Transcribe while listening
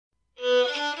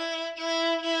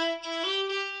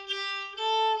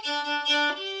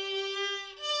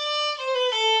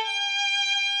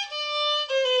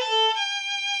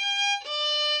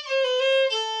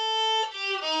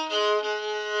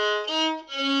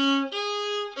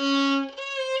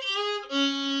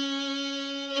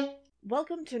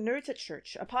Welcome to Nerds at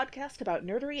Church, a podcast about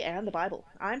nerdery and the Bible.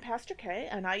 I'm Pastor Kay,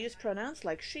 and I use pronouns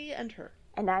like she and her.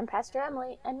 And I'm Pastor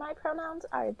Emily, and my pronouns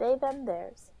are they, them,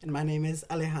 theirs. And my name is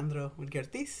Alejandro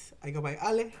Urgertis. I go by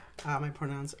Ale. My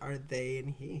pronouns are they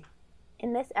and he.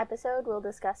 In this episode, we'll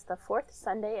discuss the fourth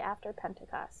Sunday after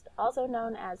Pentecost, also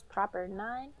known as Proper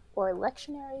 9 or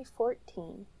Lectionary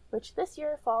 14, which this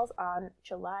year falls on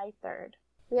July 3rd.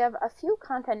 We have a few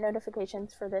content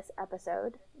notifications for this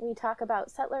episode. We talk about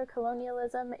settler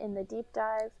colonialism in the deep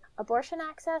dive, abortion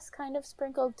access kind of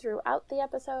sprinkled throughout the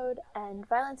episode, and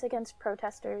violence against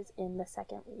protesters in the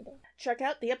second reading. Check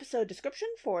out the episode description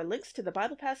for links to the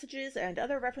Bible passages and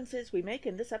other references we make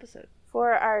in this episode.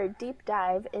 For our deep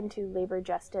dive into labor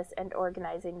justice and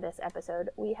organizing this episode,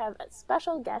 we have a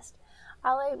special guest,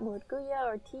 Ale Murguia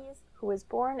Ortiz, who was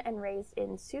born and raised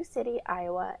in Sioux City,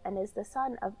 Iowa, and is the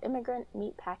son of immigrant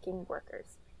meatpacking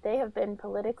workers. They have been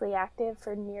politically active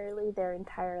for nearly their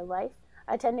entire life,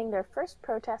 attending their first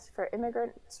protest for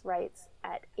immigrants' rights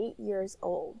at 8 years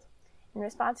old. In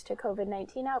response to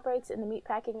COVID-19 outbreaks in the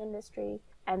meatpacking industry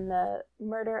and the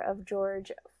murder of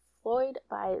George Floyd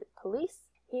by police,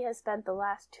 he has spent the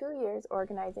last 2 years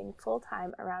organizing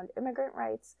full-time around immigrant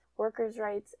rights, workers'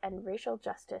 rights, and racial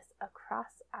justice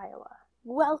across Iowa.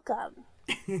 Welcome!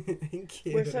 Thank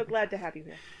you. We're so glad to have you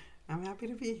here. I'm happy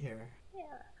to be here.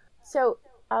 Yeah. So,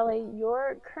 Ale,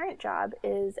 your current job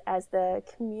is as the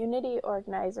community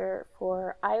organizer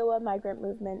for Iowa Migrant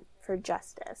Movement for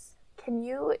Justice. Can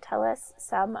you tell us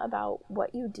some about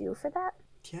what you do for that?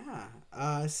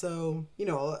 Yeah. So,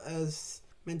 as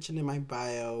mentioned in my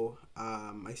bio,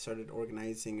 I started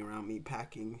organizing around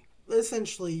meatpacking.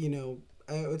 Essentially,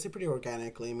 I would say pretty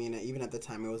organically. I mean, even at the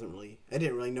time, I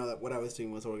didn't really know that what I was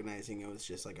doing was organizing. It was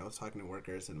just like I was talking to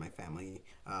workers, and my family,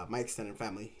 my extended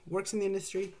family, works in the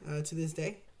industry to this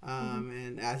day.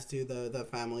 And as do the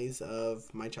families of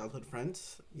my childhood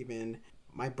friends. Even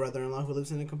my brother-in-law, who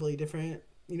lives in a completely different,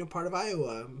 part of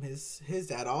Iowa. His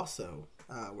dad also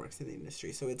works in the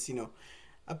industry. So it's,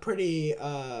 a pretty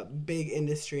big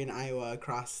industry in Iowa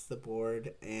across the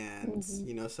board. And,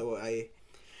 so I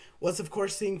was, of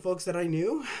course, seeing folks that I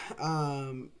knew,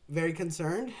 very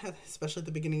concerned, especially at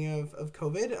the beginning of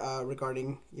COVID,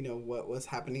 regarding, what was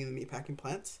happening in the meatpacking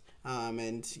plants,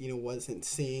 and, wasn't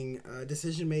seeing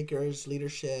decision makers,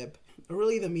 leadership, or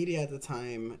really the media at the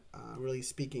time, really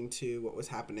speaking to what was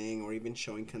happening or even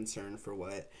showing concern for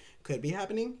what could be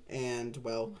happening. And,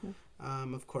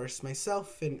 of course,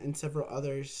 myself and several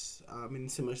others in a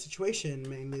similar situation,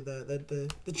 mainly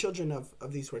the children of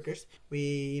these workers,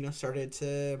 we, started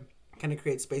to kind of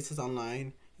create spaces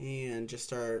online and just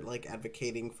start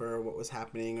advocating for what was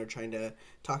happening or trying to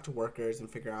talk to workers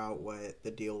and figure out what the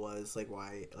deal was,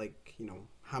 why,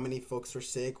 how many folks were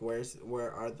sick,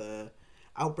 where are the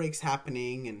outbreaks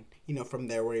happening, and, from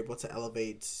there we're able to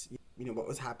elevate, what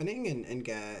was happening and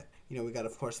get, we got,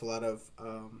 of course, a lot of,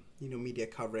 media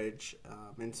coverage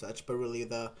and such, but really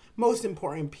the most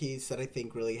important piece that I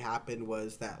think really happened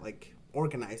was that, the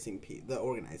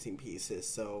organizing pieces.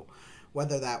 So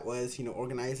whether that was,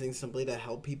 organizing simply to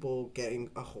help people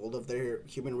getting a hold of their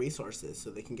human resources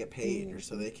so they can get paid or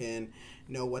so they can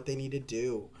know what they need to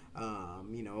do,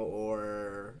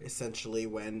 or essentially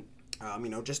when,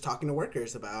 just talking to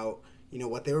workers about,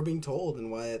 what they were being told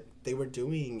and what they were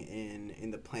doing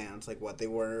in the plants, what they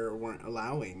weren't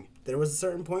allowing. There was a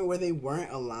certain point where they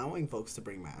weren't allowing folks to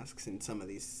bring masks in some of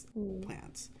these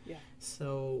plants. Yeah.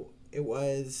 So it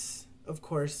was, of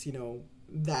course,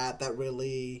 that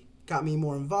really got me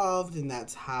more involved, and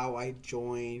that's how I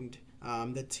joined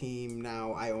the team,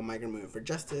 now Iowa Migrant Movement for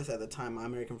Justice, at the time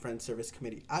American Friends Service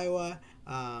Committee Iowa,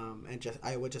 and just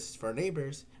Iowa Justice for Our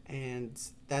Neighbors. And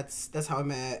that's how I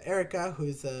met Erica,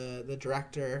 who's the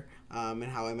director, and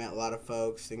how I met a lot of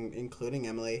folks, including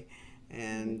Emily.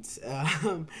 And,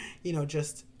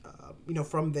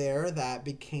 from there, that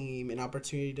became an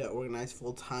opportunity to organize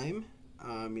full-time.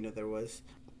 There was,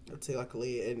 let's say,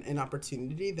 luckily, an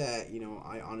opportunity that,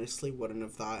 I honestly wouldn't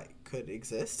have thought could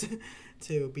exist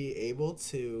to be able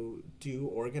to do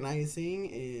organizing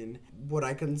in what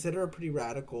I consider a pretty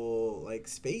radical,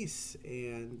 space,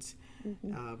 and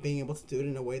being able to do it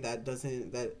in a way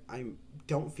that I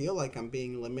don't feel like I'm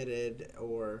being limited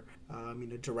or,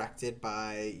 directed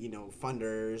by,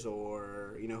 funders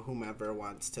or, whomever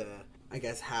wants to, I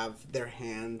guess, have their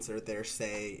hands or their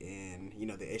say in,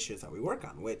 the issues that we work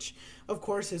on, which, of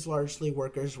course, is largely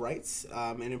workers' rights,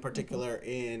 and in particular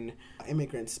in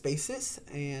immigrant spaces,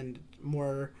 and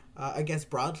more I guess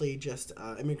broadly, just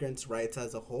immigrants' rights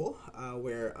as a whole.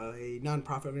 We're a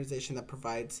nonprofit organization that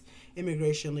provides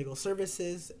immigration legal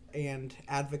services and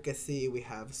advocacy. We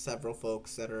have several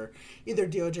folks that are either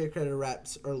DOJ accredited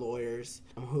reps or lawyers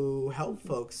who help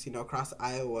folks, across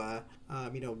Iowa,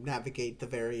 navigate the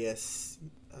various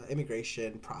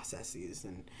immigration processes.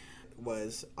 And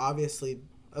was obviously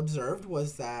observed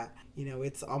was that,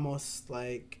 it's almost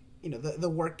like, the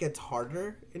work gets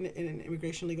harder in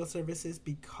immigration legal services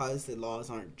because the laws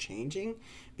aren't changing,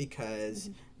 because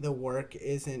the work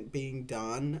isn't being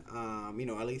done,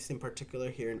 at least in particular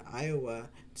here in Iowa,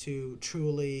 to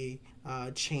truly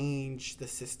change the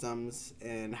systems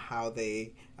and how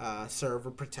they serve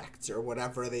or protect or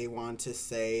whatever they want to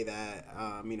say that,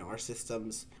 our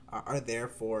systems are there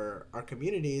for our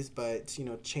communities, but,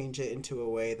 change it into a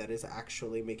way that is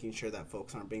actually making sure that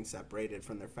folks aren't being separated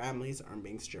from their families, aren't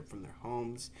being stripped from their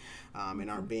homes, and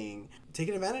aren't being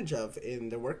taken advantage of in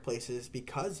their workplaces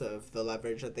because of the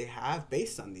leverage that they have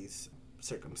based on these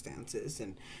circumstances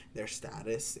and their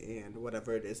status and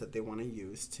whatever it is that they want to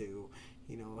use to,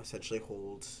 essentially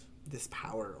hold this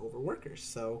power over workers.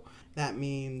 So that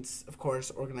means, of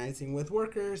course, organizing with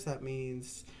workers. That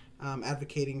means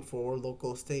advocating for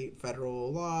local, state,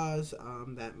 federal laws.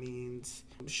 That means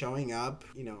showing up,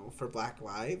 for Black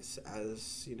lives,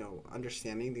 as,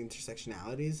 understanding the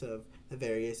intersectionalities of the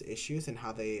various issues and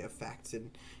how they affect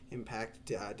and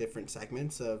impact different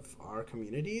segments of our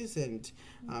communities, and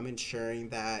ensuring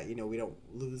that, we don't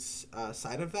lose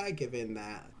sight of that, given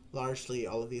that largely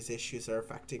all of these issues are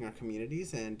affecting our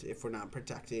communities. And if we're not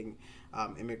protecting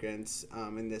immigrants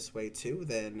in this way too,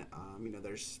 then,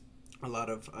 there's a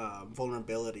lot of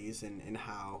vulnerabilities in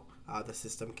how the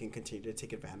system can continue to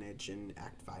take advantage and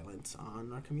act violence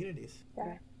on our communities.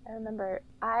 Yeah, I remember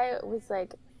I was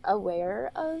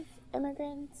aware of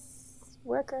immigrants'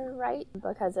 worker right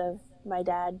because of my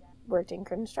dad worked in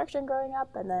construction growing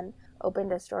up and then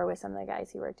opened a store with some of the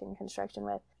guys he worked in construction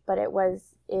with. But it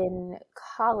was in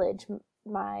college,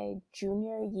 my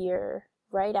junior year,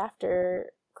 right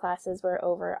after classes were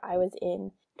over, I was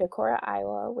in Decorah,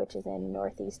 Iowa, which is in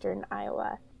northeastern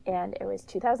Iowa, and it was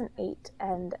 2008,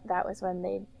 and that was when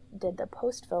they did the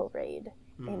Postville raid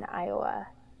in Iowa.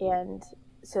 And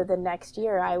so the next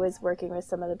year I was working with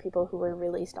some of the people who were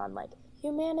released on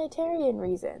humanitarian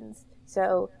reasons.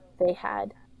 So they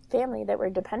had family that were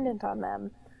dependent on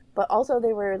them, but also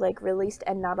they were released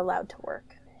and not allowed to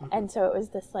work. And so it was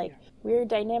this weird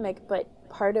dynamic. But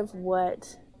part of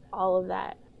what all of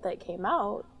that came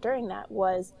out during that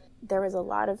was there was a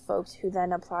lot of folks who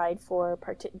then applied for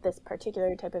this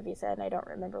particular type of visa, and I don't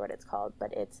remember what it's called,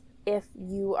 but it's if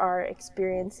you are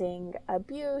experiencing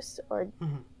abuse or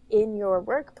in your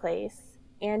workplace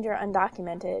and you're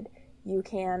undocumented, you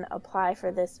can apply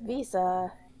for this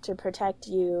visa to protect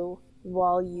you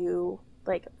while you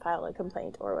file a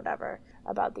complaint or whatever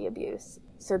about the abuse.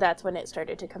 So that's when it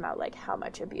started to come out how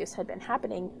much abuse had been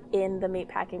happening in the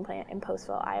meatpacking plant in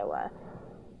Postville, Iowa,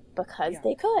 because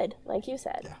they could, like you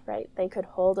said, right? They could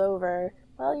hold over,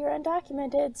 well, you're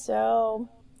undocumented, so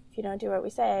if you don't do what we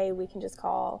say, we can just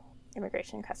call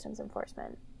Immigration and Customs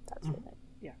Enforcement, that sort of thing.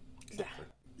 Yeah. Exactly.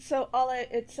 So, Ala,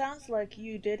 it sounds like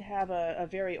you did have a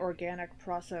very organic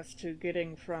process to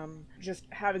getting from just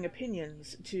having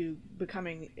opinions to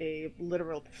becoming a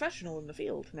literal professional in the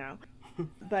field now.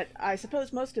 But I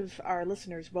suppose most of our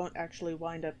listeners won't actually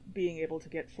wind up being able to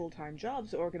get full-time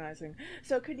jobs organizing.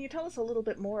 So can you tell us a little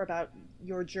bit more about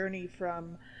your journey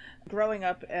from growing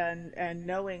up and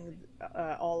knowing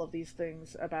all of these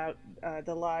things about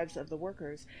the lives of the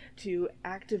workers to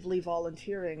actively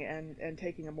volunteering and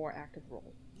taking a more active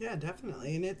role? Yeah,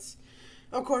 definitely. And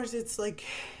of course, it's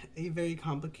a very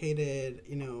complicated,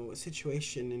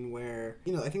 situation in where,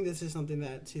 I think this is something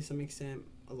that to some extent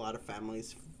a lot of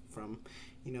families from,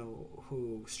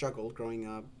 who struggled growing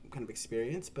up kind of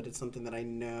experience, but it's something that I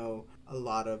know a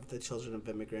lot of the children of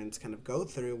immigrants kind of go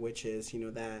through, which is,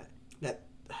 that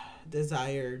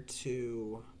desire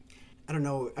to, I don't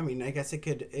know, I mean, I guess it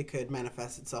could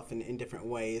manifest itself in different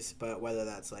ways, but whether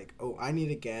that's I need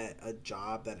to get a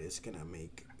job that is going to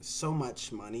make so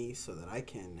much money so that I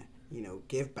can,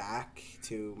 give back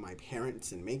to my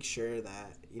parents and make sure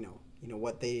that,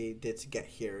 what they did to get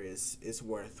here is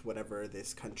worth whatever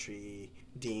this country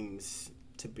deems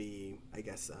to be, I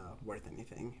guess, worth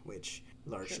anything, which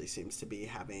largely seems to be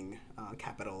having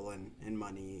capital and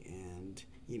money and,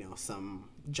 some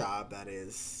job that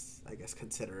is, I guess,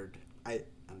 considered, I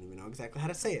don't even know exactly how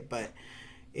to say it, but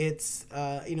it's,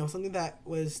 something that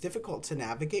was difficult to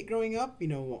navigate growing up,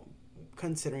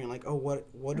 considering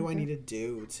what do I need to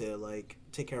do to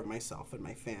take care of myself and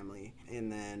my family,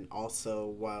 and then also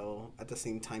while at the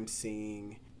same time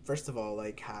seeing first of all,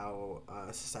 like how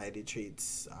society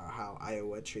treats, how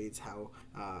Iowa treats, how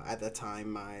at the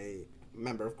time my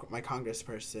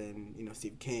congressperson,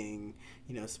 Steve King,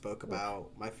 spoke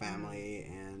about my family.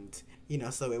 And,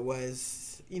 so it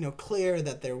was, clear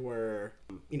that there were,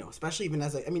 especially even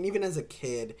even as a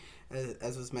kid,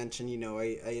 as was mentioned, I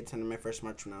attended my first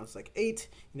march when I was like 8.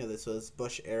 This was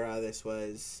Bush era. This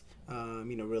was,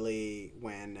 really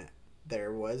when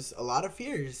there was a lot of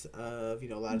fears of,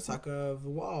 a lot of talk of the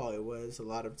wall. It was a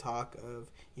lot of talk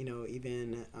of,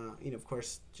 even, of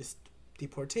course, just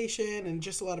deportation and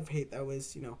just a lot of hate that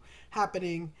was,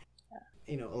 happening,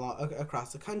 a lot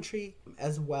across the country,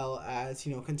 as well as,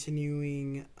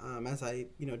 continuing as I,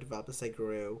 developed as I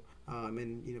grew.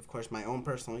 And, of course, my own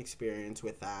personal experience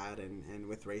with that and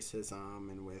with racism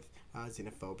and with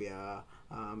xenophobia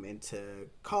into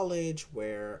college,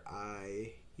 where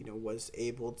I, was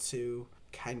able to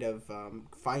kind of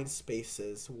find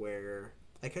spaces where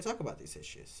I could talk about these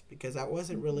issues, because that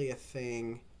wasn't really a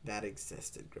thing that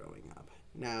existed growing up.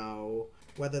 Now,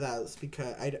 whether that's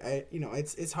because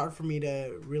it's hard for me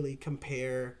to really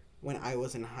compare when I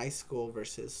was in high school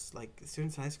versus like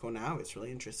students in high school now. It's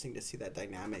really interesting to see that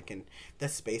dynamic and the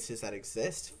spaces that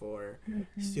exist for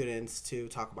students to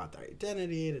talk about their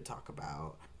identity, to talk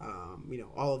about,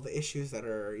 all of the issues that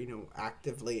are,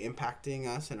 actively impacting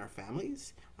us and our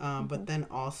families. But then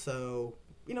also,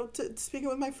 to speaking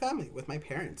with my family, with my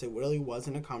parents, it really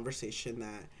wasn't a conversation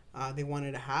that they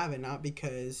wanted to have, and not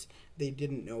because they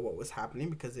didn't know what was happening,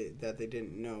 because that they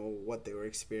didn't know what they were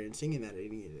experiencing and that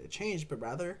it needed to change, but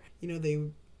rather,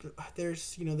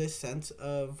 there's, this sense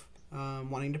of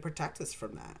wanting to protect us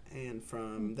from that, and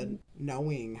from the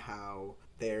knowing how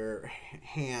their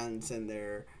hands and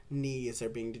their knees are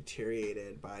being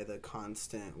deteriorated by the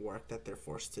constant work that they're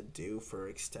forced to do for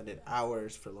extended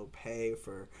hours, for low pay,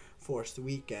 for forced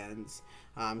weekends,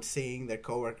 seeing their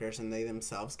coworkers and they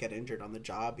themselves get injured on the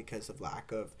job because of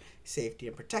lack of safety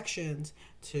and protections,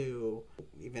 to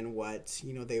even what,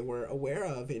 they were aware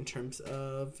of in terms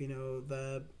of,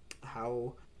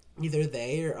 how either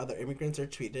they or other immigrants are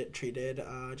treated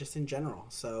just in general.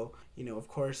 So, of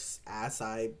course, as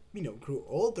I, grew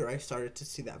older, I started to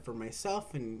see that for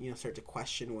myself and, start to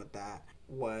question what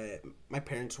my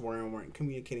parents were and weren't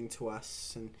communicating to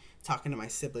us, and talking to my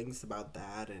siblings about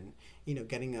that, and,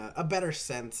 getting a better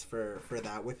sense for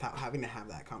that without having to have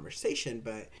that conversation.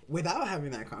 But without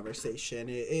having that conversation,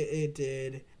 it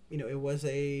did, it was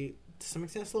to some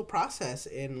extent a slow process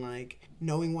in like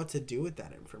knowing what to do with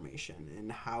that information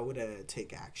and how to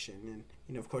take action.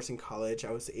 And of course in college I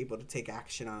was able to take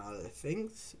action on other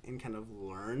things and kind of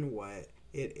learn what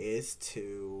it is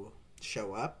to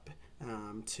show up,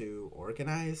 to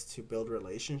organize, to build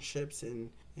relationships in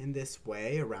this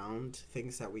way around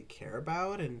things that we care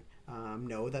about, and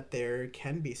know that there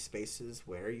can be spaces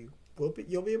where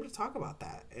you'll be able to talk about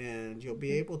that, and you'll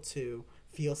be able to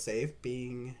feel safe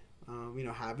being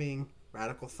having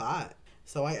radical thought.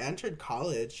 So I entered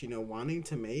college, wanting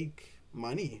to make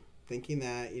money, thinking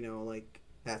that, like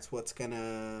that's what's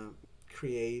gonna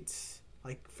create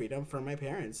like freedom for my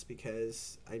parents,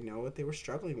 because I know what they were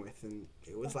struggling with, and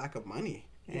it was lack of money.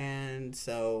 And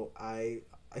so I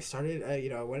started,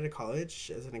 I went to college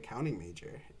as an accounting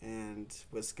major and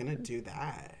was gonna do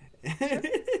that.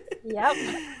 Yep.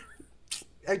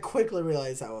 I quickly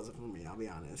realized that wasn't for me, I'll be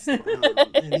honest.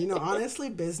 And, honestly,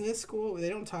 business school, they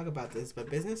don't talk about this,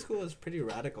 but business school is pretty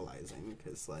radicalizing,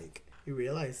 because, like, you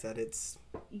realize that it's...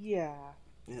 Yeah.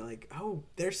 Like, oh,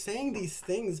 they're saying these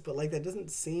things, but, like, that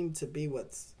doesn't seem to be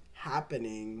what's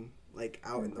happening, like,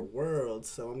 out in the world.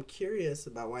 So I'm curious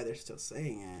about why they're still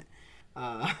saying it.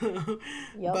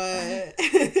 Yep. But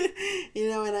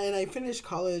and I finished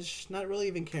college not really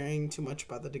even caring too much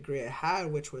about the degree I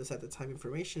had, which was at the time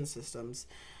information systems,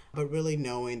 but really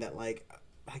knowing that like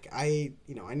I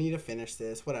need to finish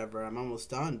this, whatever, I'm almost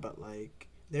done, but like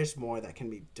there's more that can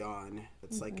be done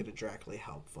that's like going to directly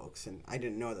help folks. And I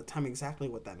didn't know at the time exactly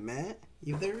what that meant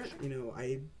either.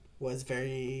 I was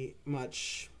very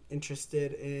much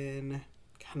interested in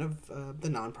kind of the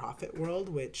nonprofit world,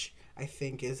 which I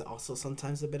think is also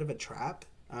sometimes a bit of a trap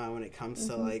when it comes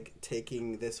to like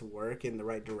taking this work in the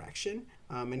right direction,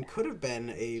 and could have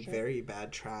been a very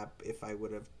bad trap if I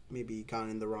would have maybe gone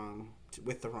in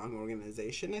with the wrong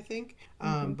organization, I think.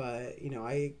 But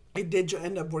I did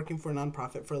end up working for a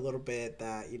nonprofit for a little bit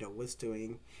that was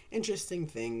doing interesting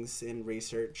things in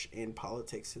research in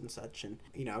politics and such, and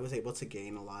I was able to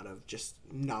gain a lot of just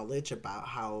knowledge about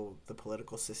how the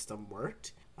political system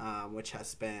worked, which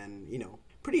has been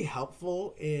pretty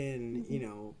helpful in,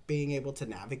 being able to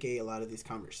navigate a lot of these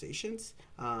conversations,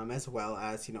 as well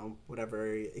as,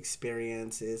 whatever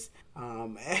experience is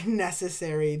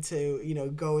necessary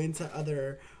to, go into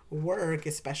other work,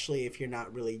 especially if you're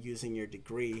not really using your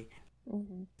degree.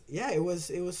 Yeah, it was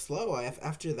slow.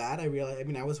 After that, I realized. I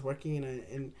mean, I was working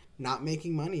in not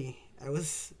making money. I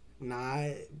was not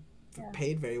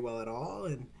paid very well at all,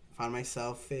 and found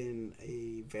myself in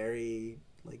a very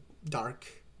like dark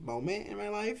moment in my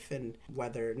life, and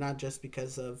whether not just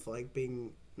because of like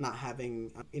being not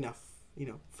having enough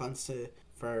funds to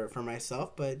for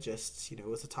myself, but just it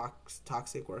was a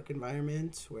toxic work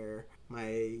environment where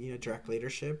my direct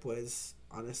leadership was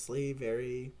honestly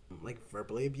very like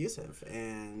verbally abusive,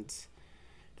 and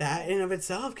that in of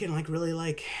itself can like really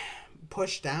like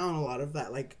push down a lot of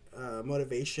that like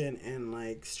motivation and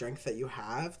like strength that you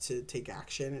have to take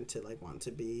action and to like want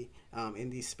to be in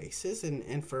these spaces.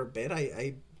 And for a bit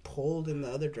I pulled in the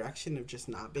other direction of just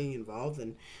not being involved,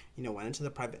 and went into the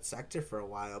private sector for a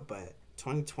while, but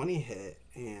 2020 hit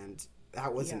and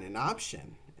that wasn't an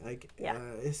option. Like,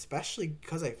 especially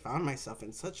because I found myself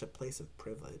in such a place of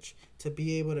privilege to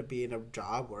be able to be in a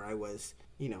job where I was,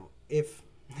 if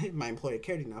my employer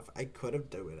cared enough, I could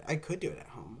do it at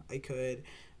home. I could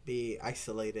be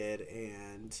isolated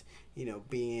and,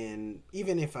 being,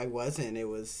 even if I wasn't, it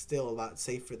was still a lot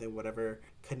safer than whatever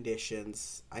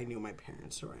conditions I knew my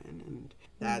parents were in. And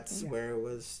that's where it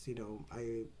was,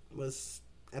 I was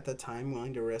at the time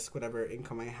willing to risk whatever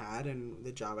income I had and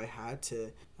the job I had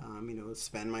to,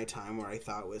 spend my time where I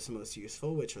thought was most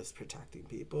useful, which was protecting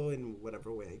people in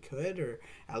whatever way I could, or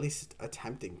at least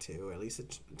attempting to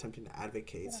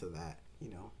advocate so that,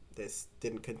 this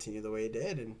didn't continue the way it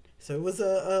did. And so it was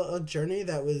a journey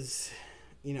that was,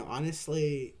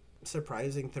 honestly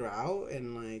surprising throughout,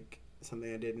 and like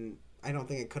something I don't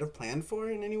think I could have planned for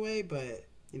in any way, but,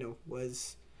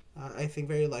 was I think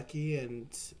very lucky, and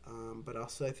but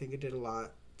also I think it did a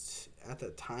lot at the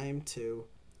time to,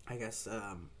 I guess,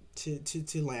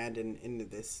 to land in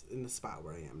the spot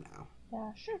where I am now.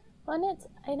 Yeah, sure. Well, and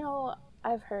I know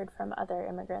I've heard from other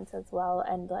immigrants as well,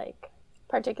 and like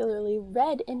particularly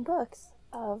read in books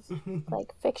of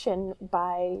like fiction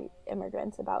by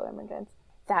immigrants about immigrants,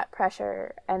 that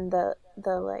pressure and the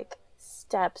like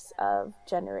steps of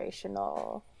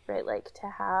generational, right? Like to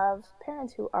have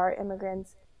parents who are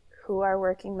immigrants, who are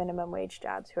working minimum wage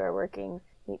jobs, who are working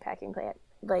meatpacking plant,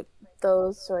 like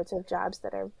those sorts of jobs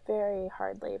that are very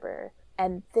hard labor.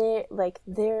 And there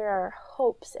are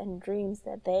hopes and dreams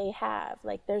that they have.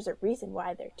 Like there's a reason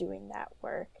why they're doing that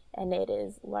work. And it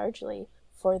is largely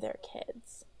for their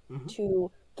kids,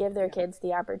 to give their kids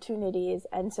the opportunities.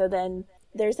 And so then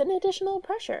there's an additional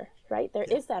pressure, right? There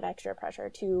is that extra pressure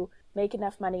to make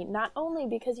enough money, not only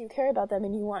because you care about them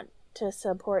and you want to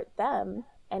support them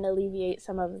and alleviate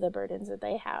some of the burdens that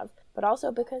they have, but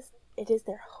also because it is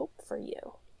their hope for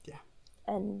you. Yeah.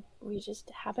 And we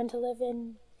just happen to live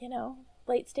in,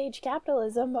 late stage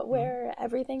capitalism, but where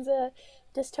everything's a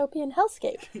dystopian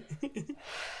hellscape.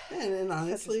 and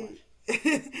honestly,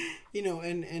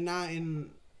 and not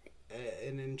in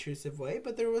an intrusive way,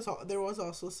 but there was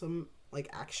also some like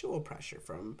actual pressure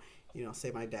from,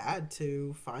 say my dad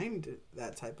to find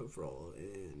that type of role.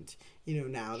 And,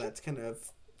 now that's kind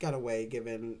of got away,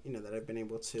 given, that I've been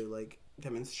able to like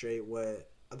demonstrate what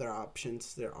other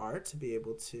options there are to be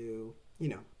able to,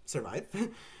 survive.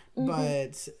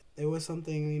 But it was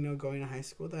something, going to high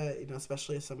school that,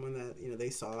 especially as someone that, they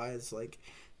saw as like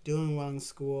doing well in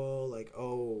school, like,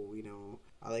 oh,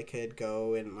 I could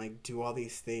go and like do all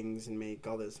these things and make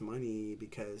all this money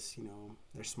because,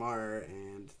 they're smart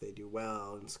and they do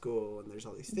well in school and there's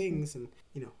all these things. And,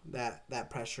 that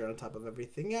pressure on top of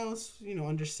everything else,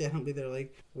 understandably they're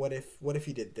like, what if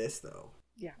you did this though?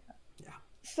 Yeah. Yeah.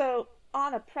 So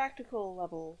on a practical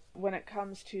level, when it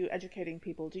comes to educating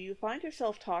people, do you find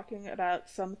yourself talking about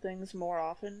some things more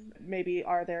often? Maybe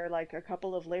are there like a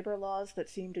couple of labor laws that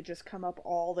seem to just come up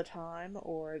all the time,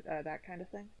 or that kind of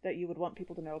thing that you would want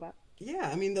people to know about? Yeah,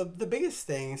 I mean, the biggest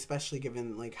thing, especially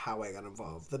given like how I got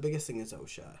involved, the biggest thing is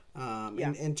OSHA.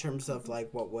 In terms of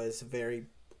like what was very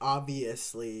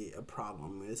obviously a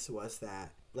problem was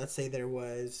that, let's say there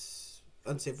was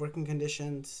unsafe working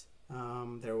conditions,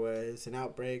 there was an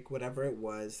outbreak, whatever it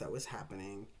was that was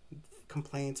happening,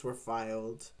 complaints were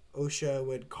filed. OSHA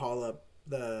would call up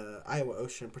the Iowa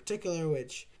OSHA in particular,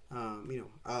 which,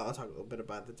 I'll talk a little bit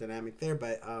about the dynamic there,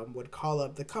 but would call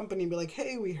up the company and be like,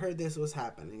 hey, we heard this was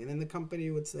happening. And then the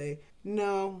company would say,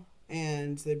 no.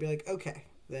 And they'd be like, okay,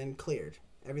 then cleared.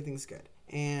 Everything's good.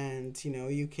 And,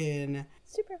 you can...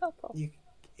 Super helpful.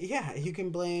 yeah, you can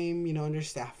blame,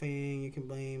 understaffing, you can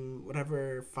blame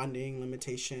whatever funding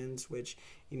limitations, which,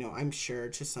 I'm sure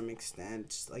to some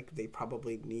extent, like, they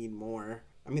probably need more.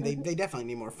 I mean, they definitely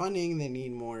need more funding, they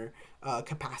need more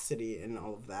capacity and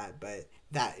all of that, but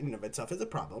that in and of itself is a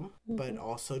problem. But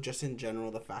also, just in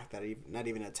general, the fact that not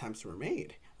even attempts were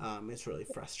made is really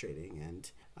frustrating.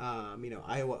 And,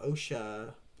 Iowa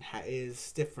OSHA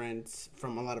is different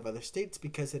from a lot of other states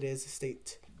because it is a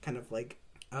state kind of like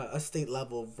a state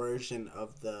level version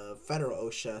of the federal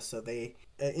OSHA. So they,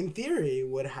 in theory,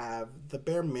 would have the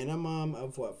bare minimum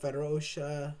of what federal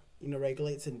OSHA,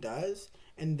 regulates and does,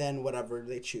 and then whatever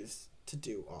they choose to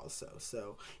do also.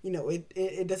 So,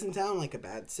 it doesn't sound like a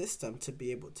bad system to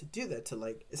be able to do that, to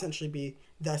like essentially be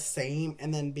the same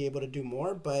and then be able to do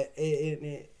more, but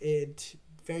it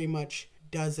very much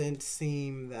doesn't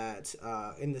seem that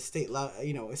in the state,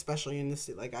 especially in the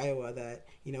state like Iowa, that,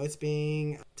 it's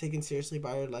being taken seriously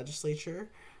by our legislature,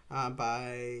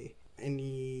 by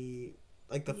any,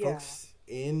 like the folks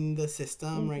in the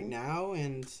system right now,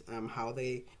 and how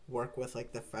they work with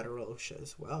like the federal OSHA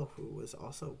as well, who was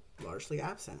also largely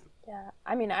absent. Yeah,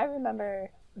 I mean, I remember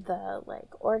the like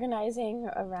organizing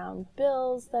around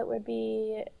bills that would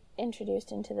be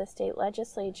introduced into the state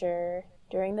legislature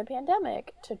during the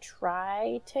pandemic to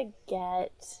try to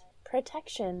get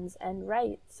protections and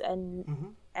rights,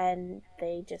 and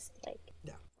they just like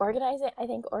organize it. I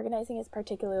think organizing is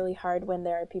particularly hard when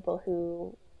there are people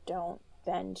who don't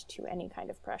bend to any kind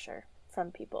of pressure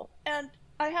from people. And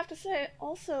I have to say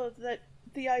also that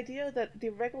the idea that the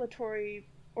regulatory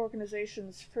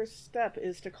organization's first step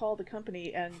is to call the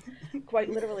company and quite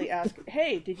literally ask,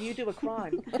 hey, did you do a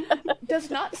crime? Does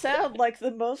not sound like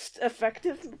the most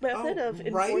effective method of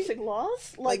enforcing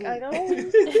laws. Like, I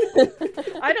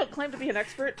don't claim to be an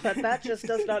expert, but that just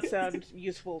does not sound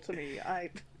useful to me.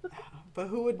 But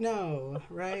who would know,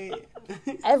 right?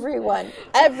 Everyone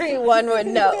would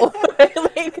know.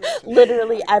 Like,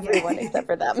 literally everyone except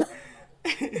for them.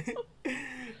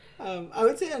 I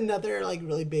would say another like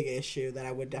really big issue that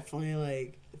I would definitely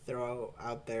like throw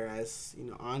out there as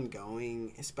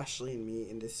ongoing, especially in meat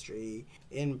industry,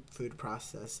 in food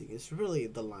processing, is really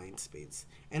the line speeds.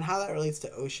 And how that relates to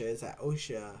OSHA is that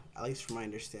OSHA, at least from my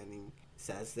understanding,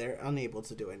 says they're unable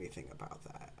to do anything about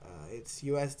that. It's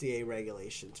USDA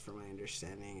regulations, from my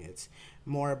understanding. It's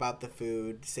more about the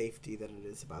food safety than it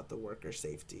is about the worker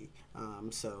safety.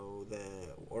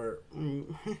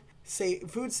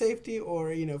 Food safety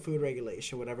or food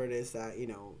regulation, whatever it is that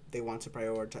they want to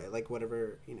prioritize, like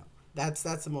whatever that's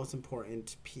the most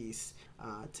important piece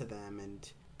to them. And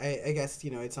I guess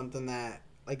it's something that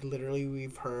like literally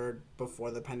we've heard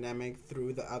before the pandemic,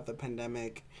 throughout the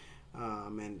pandemic.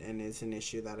 And it's an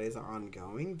issue that is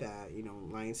ongoing, that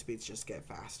line speeds just get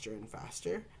faster and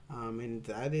faster, and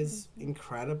that is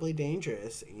incredibly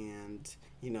dangerous, and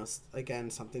again,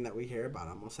 something that we hear about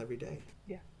almost every day.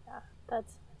 Yeah,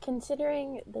 that's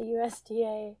considering the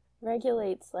USDA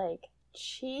regulates like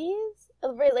cheese,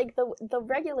 right? Like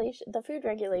the food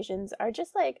regulations are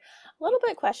just like a little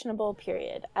bit questionable,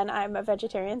 period. And I'm a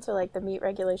vegetarian, so like the meat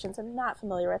regulations I'm not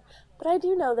familiar with, but I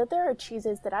do know that there are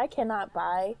cheeses that I cannot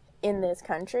buy in this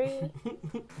country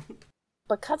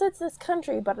because it's this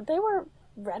country, but they were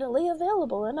readily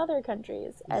available in other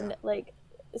countries. And like,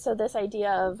 so this idea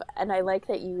of, and I like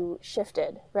that you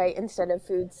shifted, right? Instead of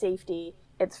food safety,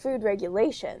 it's food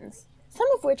regulations, some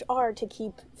of which are to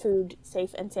keep food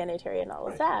safe and sanitary and all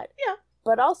of that. Yeah.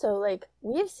 But also, like,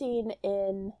 we've seen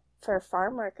for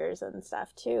farm workers and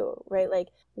stuff too, right? Like,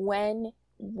 when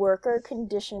worker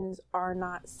conditions are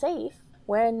not safe,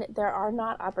 when there are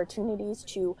not opportunities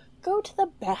to go to the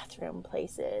bathroom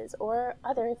places or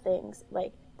other things,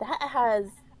 like, that has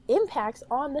impacts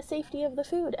on the safety of the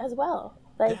food as well.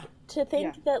 Like, to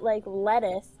think that, like,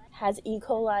 lettuce has E.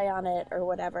 coli on it or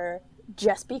whatever,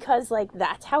 just because, like,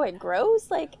 that's how it grows?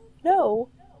 Like, no,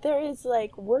 there is,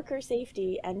 like, worker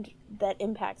safety, and that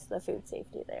impacts the food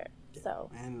safety there. So,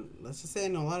 and let's just say, I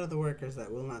know a lot of the workers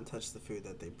that will not touch the food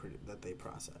that they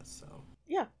process. So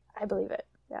yeah, I believe it.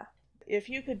 Yeah. If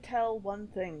you could tell one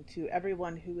thing to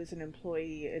everyone who is an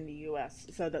employee in the U.S.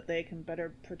 so that they can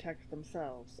better protect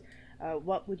themselves,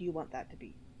 what would you want that to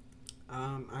be?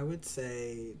 I would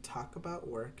say talk about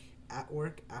work, at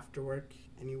work, after work,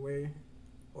 anywhere,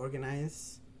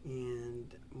 organize.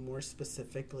 And more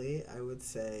specifically, I would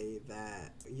say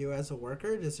that you as a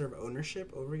worker deserve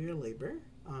ownership over your labor.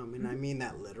 And I mean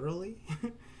that literally.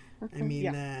 I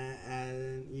mean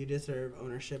that you deserve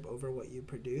ownership over what you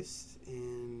produce,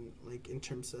 and like in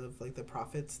terms of like the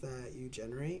profits that you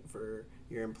generate for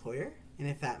your employer. And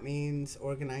if that means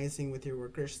organizing with your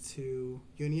workers to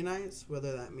unionize,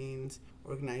 whether that means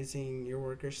organizing your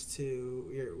workers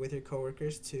with your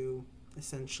coworkers to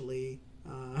essentially,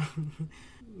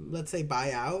 let's say,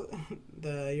 buy out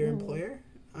your employer,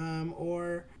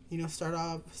 or start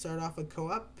off a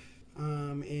co-op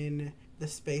in the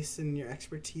space and your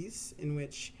expertise in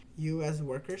which you as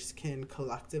workers can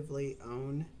collectively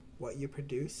own what you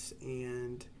produce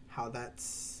and how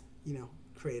that's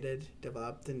created,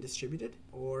 developed, and distributed,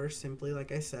 or simply,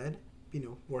 like I said,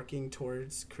 working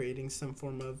towards creating some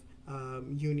form of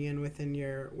union within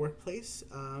your workplace.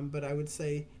 But I would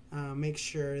say make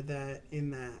sure that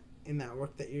in that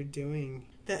work that you're doing,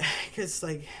 that because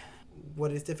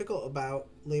what is difficult about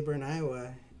labor in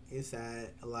Iowa is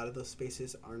that a lot of those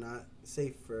spaces are not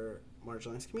safe for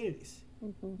marginalized communities.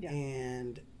 Mm-hmm. Yeah.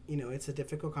 And it's a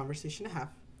difficult conversation to have,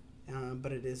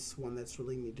 but it is one that's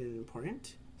really needed and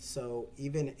important. So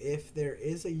even if there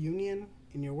is a union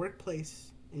in your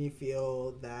workplace and you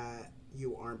feel that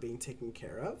you aren't being taken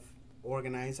care of,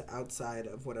 organize outside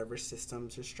of whatever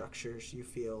systems or structures you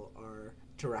feel are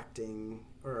directing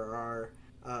or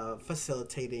are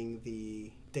facilitating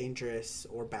the dangerous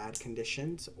or bad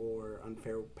conditions or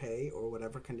unfair pay or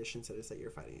whatever conditions it is that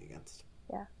you're fighting against.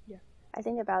 Yeah. I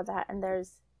think about that, and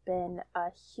there's been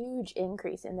a huge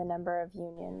increase in the number of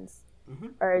unions,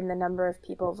 or in the number of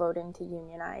people voting to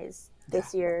unionize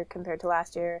this year compared to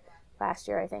last year,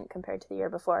 I think, compared to the year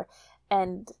before.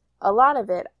 And a lot of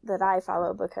it that I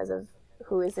follow because of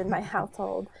who is in my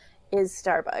household is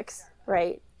Starbucks,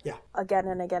 right? Yeah. Again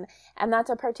and again. And that's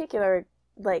a particular,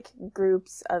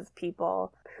 groups of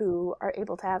people who are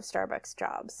able to have Starbucks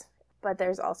jobs. But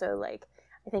there's also, I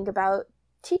think about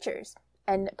teachers,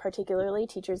 and particularly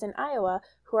teachers in Iowa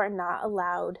who are not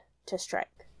allowed to strike.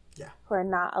 Yeah. Who are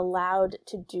not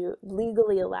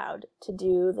legally allowed to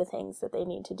do the things that they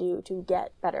need to do to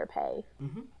get better pay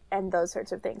and those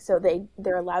sorts of things. So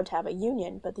they're allowed to have a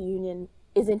union, but the union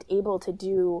isn't able to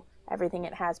do everything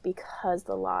it has because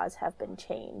the laws have been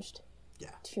changed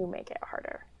to make it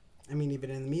harder. I mean, even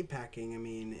in the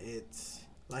meatpacking, it's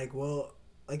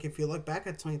if you look back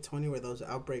at 2020 where those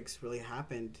outbreaks really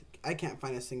happened, I can't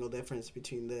find a single difference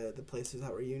between the places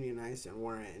that were unionized and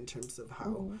weren't in terms of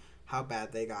how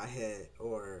bad they got hit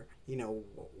or,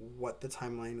 what the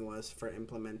timeline was for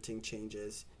implementing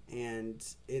changes. And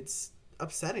it's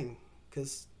upsetting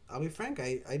because I'll be frank,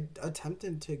 I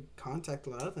attempted to contact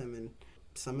a lot of them, and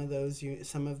some of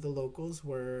the locals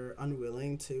were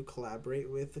unwilling to collaborate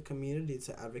with the community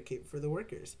to advocate for the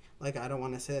workers. I don't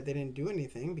want to say that they didn't do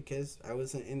anything because I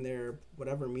wasn't in their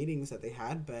whatever meetings that they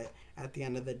had, but at the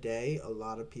end of the day, a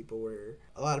lot of people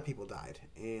died,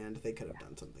 and they could have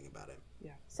done something about it.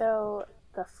 Yeah. So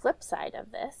the flip side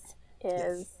of this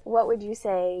is, what would you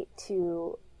say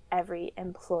to every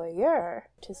employer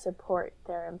to support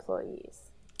their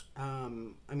employees?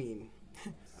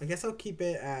 I guess I'll keep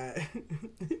it at...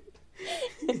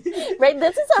 Right,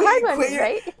 this is a hard one,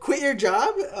 right? Quit your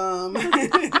job?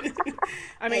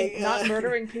 Not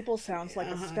murdering people sounds like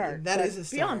a start. That is a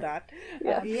start. Beyond that.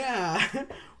 Yeah.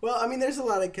 Well, there's a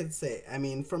lot I could say.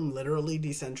 From literally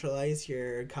decentralize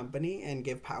your company and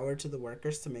give power to the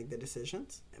workers to make the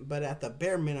decisions. But at the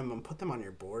bare minimum, put them on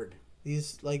your board.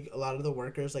 These, a lot of the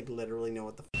workers, literally know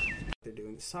what the they're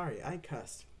doing. Sorry, I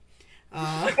cussed.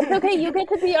 It's okay, you get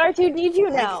to be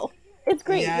R2D2 now. It's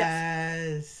great.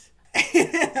 Yes.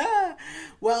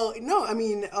 Well, no,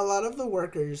 a lot of the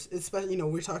workers, especially,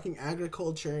 we're talking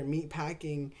agriculture, meat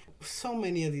packing, so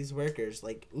many of these workers,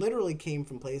 literally came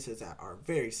from places that are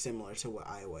very similar to what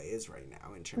Iowa is right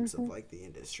now in terms of, the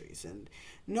industries, and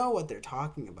know what they're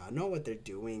talking about, know what they're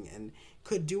doing, and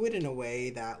could do it in a way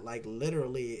that,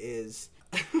 literally is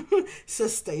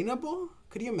sustainable.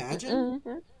 Could you imagine?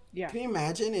 Yeah. Can you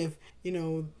imagine if,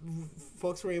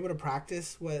 folks were able to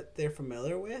practice what they're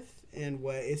familiar with and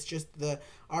what it's just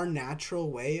our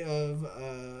natural way of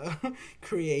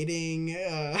creating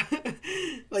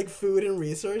food and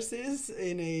resources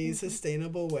in a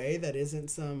sustainable way that isn't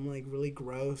some really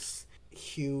gross,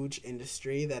 huge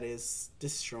industry that is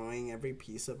destroying every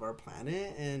piece of our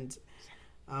planet and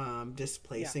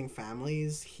displacing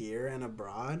families here and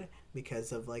abroad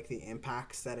because of the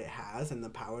impacts that it has and the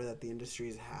power that the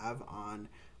industries have on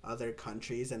other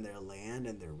countries and their land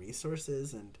and their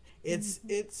resources. And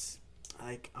it's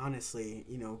honestly,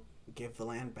 give the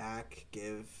land back,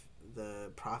 give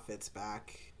the profits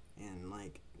back, and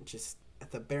just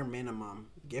at the bare minimum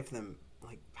give them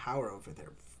power over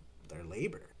their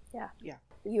labor. Yeah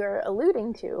You're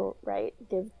alluding to, right,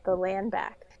 give the land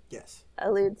back. Yes.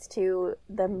 Alludes to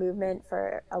the movement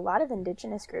for a lot of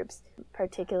indigenous groups,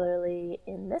 particularly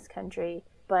in this country,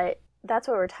 but that's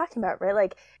what we're talking about, right?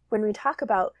 Like when we talk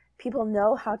about people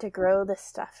know how to grow this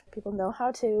stuff, people know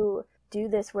how to do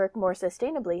this work more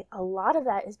sustainably, a lot of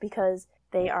that is because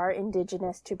they are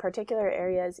indigenous to particular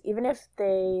areas, even if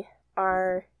they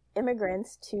are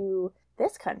immigrants to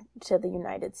to the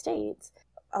United States.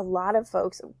 A lot of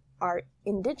folks are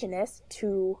indigenous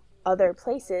to other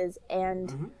places,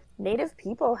 and Native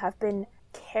people have been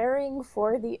caring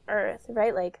for the earth,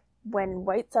 right? Like when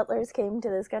white settlers came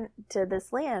to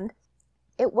this land,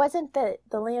 it wasn't that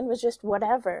the land was just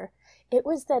whatever. It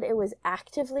was that it was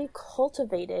actively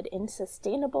cultivated in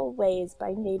sustainable ways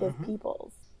by Native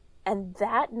peoples. And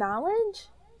that knowledge,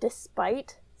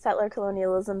 despite settler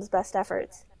colonialism's best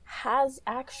efforts, has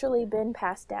actually been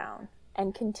passed down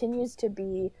and continues to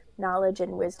be knowledge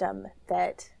and wisdom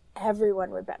that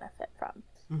everyone would benefit from.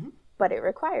 But it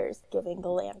requires giving the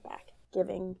land back,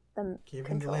 giving them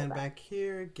the land back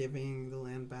here, giving the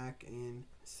land back in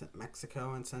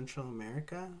Mexico and Central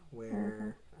America,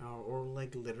 where or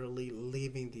like literally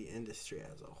leaving the industry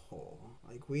as a whole.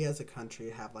 Like we as a country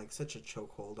have like such a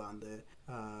chokehold on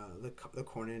the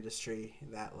corn industry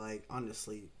that like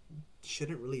honestly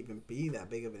shouldn't really even be that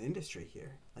big of an industry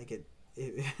here. Like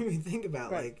if you think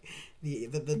about like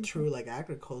the true like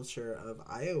agriculture of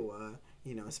Iowa,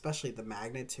 you know, especially the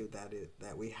magnitude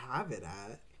that we have it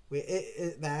at.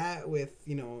 That with,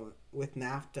 you know, with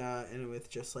NAFTA and with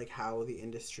just like how the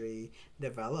industry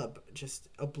developed, just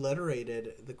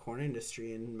obliterated the corn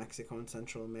industry in Mexico and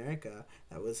Central America.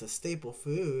 That was a staple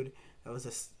food. That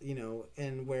was you know,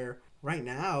 and where right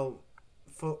now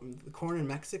corn in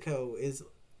Mexico is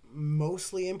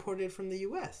mostly imported from the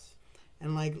U.S.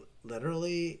 And like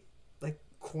literally like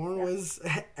corn was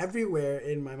everywhere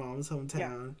in my mom's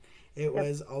hometown. It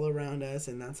was all around us,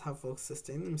 and that's how folks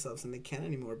sustain themselves, and they can't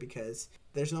anymore because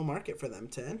there's no market for them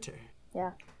to enter.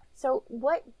 Yeah. So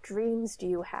what dreams do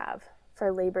you have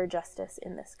for labor justice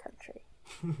in this country?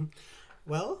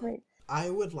 Well, I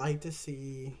would like to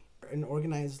see an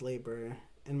organized labor,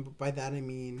 and by that I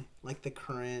mean like the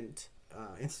current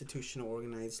institutional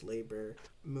organized labor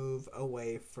move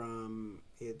away from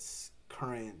its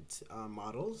current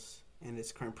models and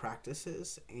its current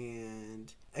practices,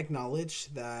 and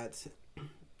acknowledge that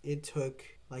it took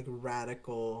like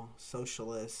radical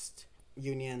socialist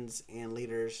unions and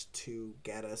leaders to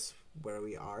get us where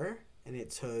we are. And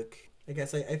it took, I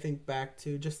guess I think back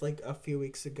to just like a few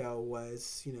weeks ago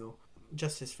was, you know,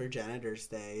 Justice for Janitors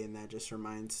Day, and that just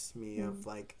reminds me of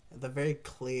like the very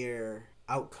clear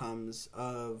outcomes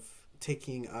of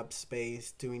taking up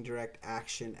space, doing direct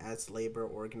action as labor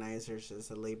organizers,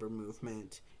 as a labor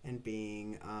movement, and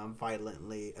being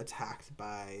violently attacked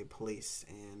by police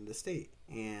and the state.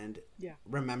 And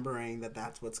remembering that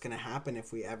that's what's going to happen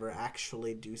if we ever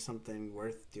actually do something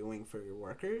worth doing for your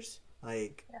workers.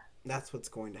 Like, that's what's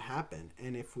going to happen.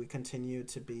 And if we continue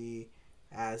to be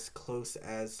as close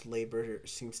as labor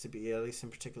seems to be, at least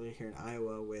in particular here in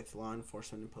Iowa, with law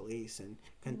enforcement and police, and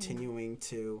continuing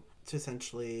to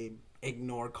essentially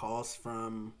ignore calls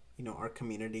from, you know, our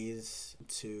communities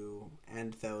to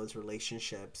end those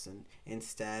relationships, and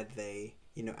instead they,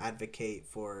 you know, advocate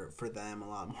for them a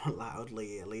lot more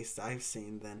loudly, at least I've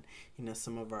seen, than, you know,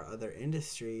 some of our other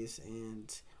industries,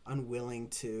 and unwilling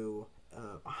to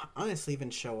honestly even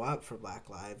show up for Black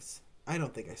lives. I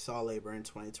don't think I saw labor in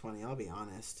 2020, I'll be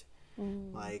honest.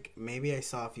 Like, maybe I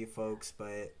saw a few folks,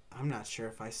 but I'm not sure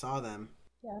if I saw them.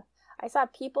 Yeah. I saw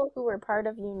people who were part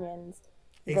of unions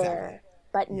there,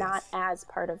 but not as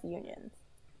part of unions,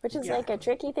 which is like a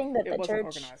tricky thing that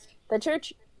the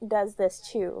church does this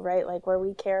too, right? Like where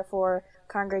we care for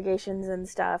congregations and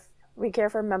stuff, we care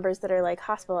for members that are like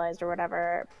hospitalized or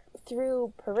whatever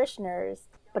through parishioners,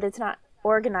 but it's not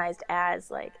organized as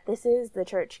like, this is the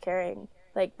church caring.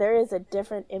 Like there is a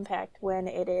different impact when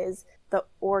it is the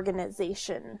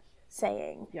organization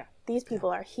saying, these people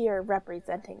are here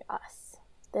representing us.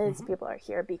 These people are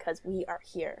here because we are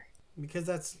here. Because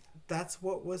that's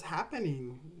what was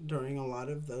happening during a lot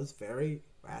of those very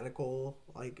radical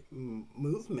like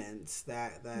movements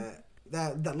that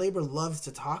labor loves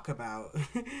to talk about.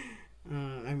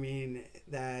 I mean,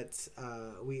 that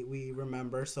we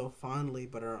remember so fondly,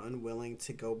 but are unwilling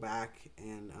to go back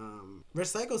and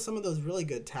recycle some of those really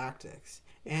good tactics.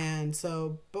 And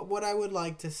so, but what I would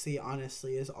like to see,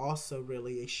 honestly, is also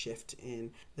really a shift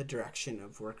in the direction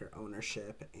of worker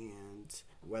ownership, and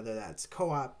whether that's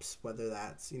co-ops, whether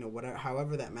that's, you know, whatever,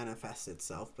 however that manifests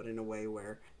itself, but in a way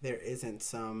where there isn't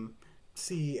some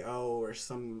CEO or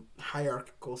some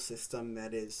hierarchical system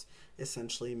that is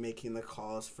essentially making the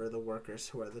calls for the workers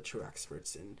who are the true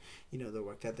experts in, you know, the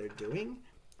work that they're doing.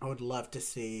 I would love to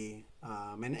see,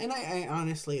 and I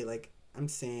honestly, like, I'm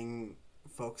seeing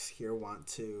folks here want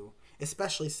to,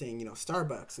 especially seeing,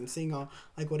 Starbucks and seeing all,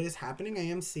 like, what is happening. I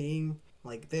am seeing,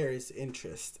 like, there is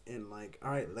interest in, like,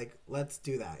 all right, like, let's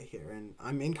do that here. And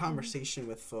I'm in conversation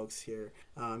with folks here,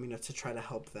 to try to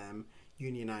help them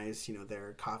unionize,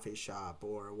 their coffee shop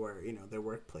or where, their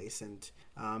workplace. And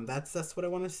that's what I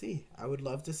want to see. I would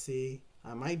love to see,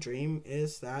 my dream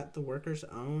is that the workers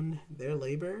own their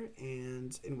labor,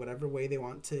 and in whatever way they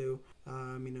want to,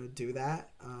 do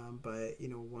that. But,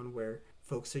 one where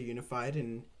folks are unified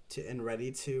and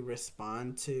ready to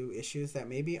respond to issues that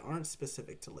maybe aren't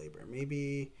specific to labor,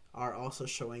 maybe are also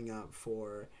showing up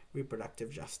for reproductive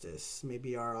justice,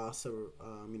 maybe are also,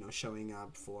 showing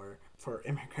up for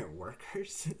immigrant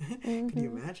workers. Mm-hmm. Can you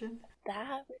imagine?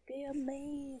 That would be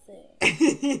amazing.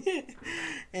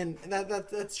 And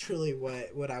that's truly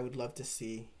what I would love to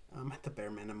see, at the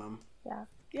bare minimum. Yeah.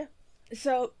 Yeah.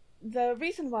 So the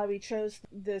reason why we chose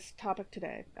this topic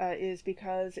today is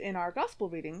because in our gospel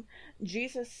reading,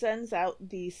 Jesus sends out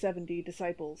the 70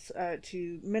 disciples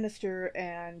to minister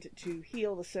and to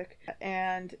heal the sick.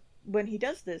 And when he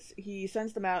does this, he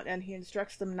sends them out and he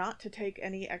instructs them not to take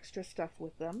any extra stuff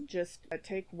with them. Just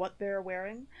take what they're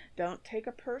wearing. Don't take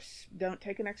a purse. Don't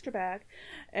take an extra bag.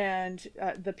 And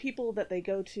the people that they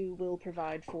go to will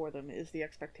provide for them, is the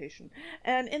expectation.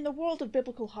 And in the world of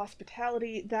biblical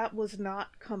hospitality, that was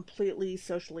not completely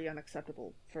socially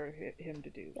unacceptable for him to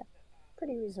do. Yeah,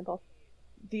 pretty reasonable.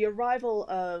 The arrival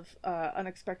of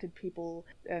unexpected people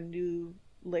and new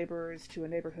laborers to a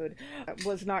neighborhood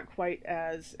was not quite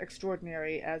as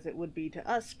extraordinary as it would be to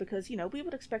us, because we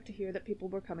would expect to hear that people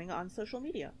were coming on social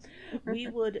media. We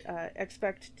would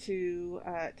expect to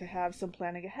have some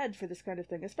planning ahead for this kind of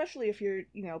thing, especially if you're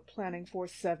planning for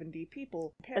 70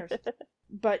 people pairs.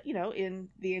 But in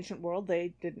the ancient world,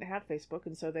 they didn't have Facebook,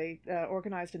 and so they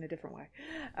organized in a different way,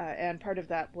 and part of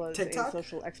that was TikTok? a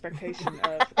social expectation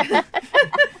of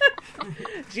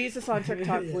Jesus on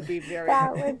TikTok would be very...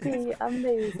 That would be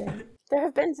amazing. There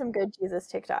have been some good Jesus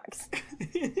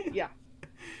TikToks. Yeah.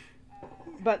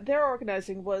 But their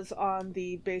organizing was on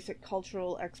the basic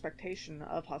cultural expectation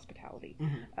of hospitality,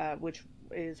 which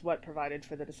is what provided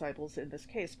for the disciples in this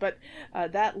case. But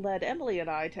that led Emily and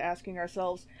I to asking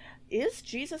ourselves, is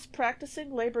Jesus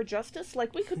practicing labor justice?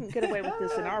 Like, we couldn't get away with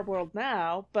this in our world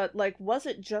now, but, like, was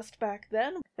it just back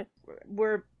then?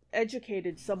 We're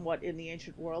educated somewhat in the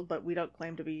ancient world, but we don't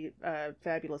claim to be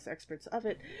fabulous experts of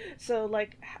it. So,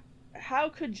 like, how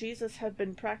could Jesus have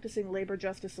been practicing labor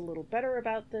justice a little better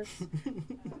about this?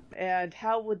 And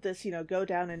how would this, go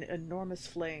down in enormous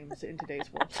flames in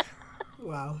today's world?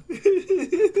 Wow.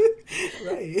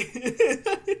 Right.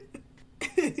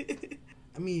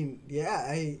 I mean,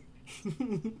 yeah,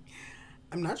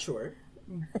 I'm not sure.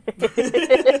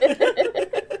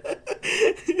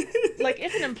 Like,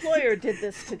 if an employer did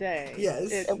this today,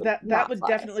 yes, that would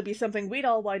definitely be something we'd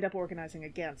all wind up organizing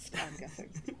against, I'm guessing.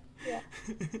 Yeah.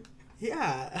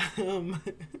 Yeah,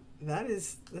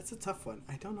 that's a tough one.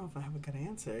 I don't know if I have a good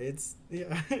answer.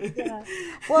 Yeah.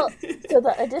 Well, so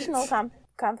the additional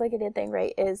complicated thing,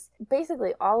 right, is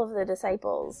basically all of the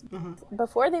disciples,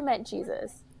 before they met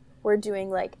Jesus, were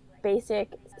doing, like,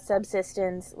 basic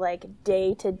subsistence, like,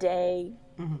 day-to-day.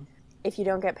 If you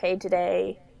don't get paid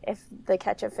today, if the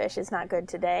catch of fish is not good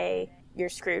today, you're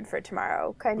screwed for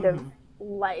tomorrow, kind of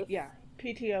life. Yeah.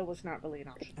 PTO was not really an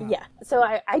option. Yeah. So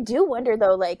I do wonder,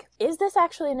 though, like, is this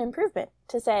actually an improvement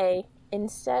to say,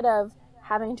 instead of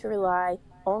having to rely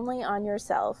only on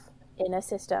yourself in a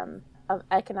system of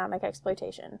economic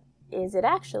exploitation, is it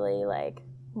actually, like,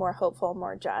 more hopeful,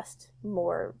 more just,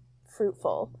 more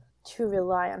fruitful to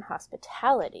rely on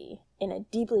hospitality in a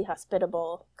deeply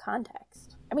hospitable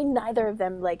context? I mean, neither of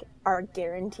them, like, are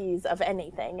guarantees of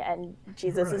anything, and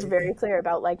Jesus is very clear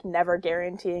about, like, never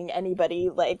guaranteeing anybody,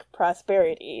 like,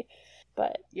 prosperity.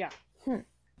 But yeah.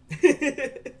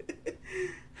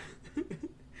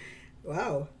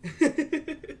 Wow.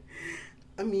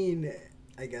 I mean,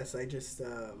 I guess I just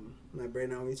my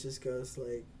brain always just goes,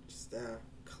 like, just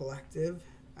collective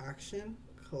action,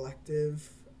 collective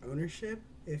ownership.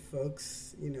 If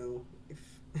folks,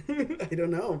 I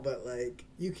don't know, but, like,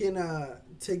 you can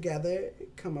together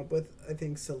come up with, I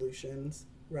think, solutions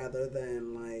rather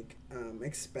than, like,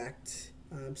 expect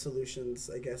solutions,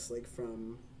 I guess, like,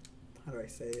 from, how do I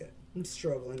say it? I'm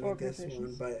struggling with this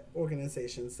one, but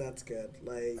organizations, that's good.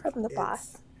 Like, from the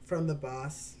boss. From the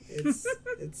boss.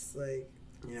 It's like,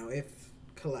 if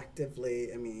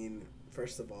collectively, I mean,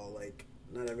 first of all, like,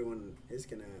 not everyone is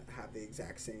going to have the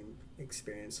exact same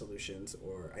experience, solutions,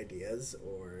 or ideas,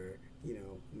 or,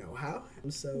 know-how.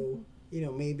 So,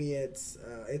 maybe it's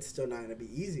still not going to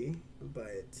be easy,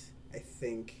 but I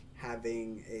think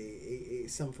having a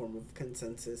some form of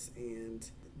consensus and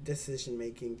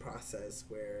decision-making process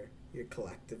where you're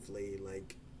collectively,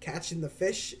 like, catching the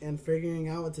fish and figuring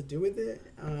out what to do with it.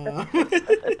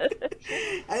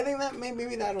 I think that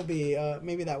maybe that'll be,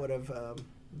 maybe that would have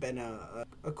been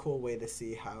a cool way to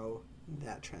see how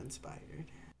that transpired.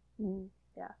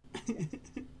 Yeah.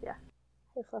 Yeah.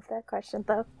 I love that question,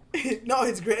 though. No,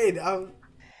 it's great.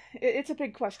 It's a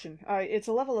big question. It's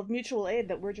a level of mutual aid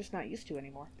that we're just not used to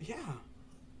anymore. Yeah.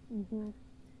 Mm-hmm.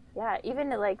 Yeah, even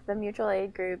like the mutual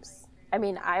aid groups. I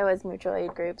mean, Iowa's mutual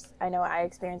aid groups, I know I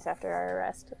experienced after our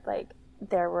arrest, like,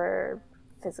 there were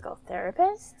physical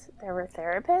therapists,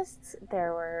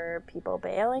 there were people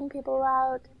bailing people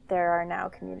out, there are now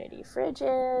community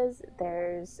fridges,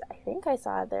 I think I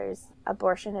saw there's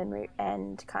abortion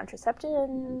and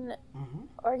contraception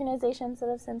organizations that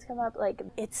have since come up. Like,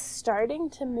 it's starting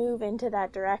to move into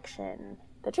that direction.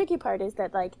 The tricky part is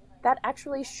that, like, that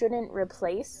actually shouldn't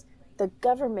replace the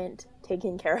government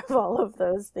taking care of all of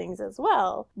those things as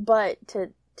well. But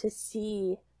to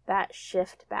see that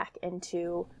shift back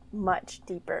into much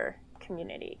deeper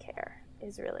community care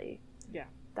is really,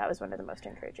 that was one of the most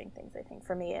encouraging things, I think,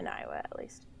 for me in Iowa, at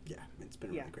least. Yeah, it's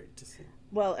been really great to see.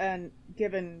 Well, and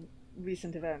given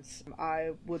recent events,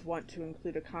 I would want to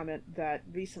include a comment that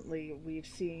recently we've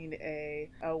seen a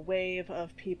wave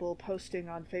of people posting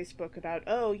on Facebook about,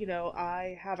 oh, you know,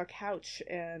 I have a couch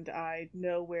and I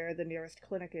know where the nearest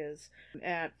clinic is,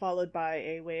 and followed by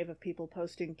a wave of people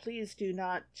posting, please do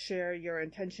not share your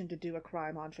intention to do a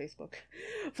crime on Facebook,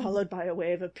 followed by a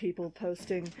wave of people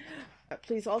posting,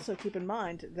 please also keep in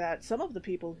mind that some of the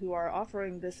people who are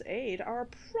offering this aid are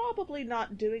probably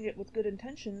not doing it with good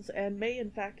intentions and may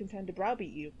in fact intend to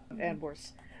browbeat you, and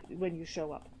worse, when you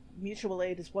show up. Mutual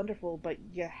aid is wonderful, but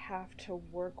you have to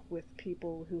work with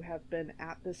people who have been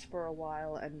at this for a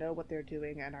while and know what they're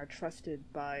doing and are trusted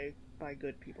by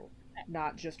good people,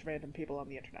 not just random people on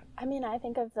the internet. I mean, I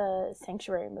think of the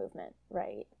sanctuary movement,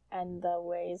 right? And the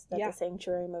ways that the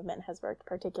sanctuary movement has worked,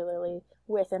 particularly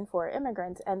with and for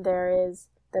immigrants. And there is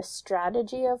the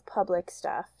strategy of public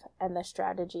stuff and the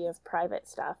strategy of private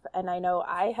stuff. And I know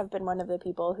I have been one of the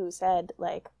people who said,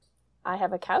 like, I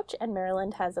have a couch and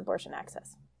Maryland has abortion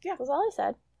access. Yeah. That's all I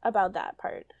said about that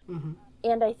part. Mm-hmm.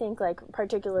 And I think, like,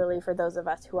 particularly for those of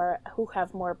us who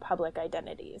have more public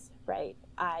identities, right?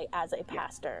 I, as a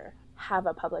pastor, have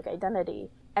a public identity.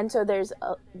 And so there's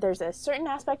a certain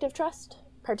aspect of trust,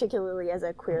 particularly as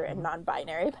a queer and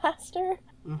non-binary pastor,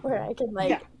 where I can,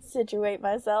 like, situate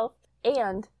myself.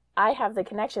 And I have the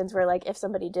connections where, like, if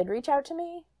somebody did reach out to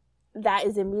me, that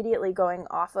is immediately going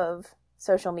off of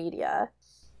social media,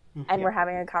 and we're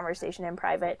having a conversation in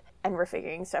private, and we're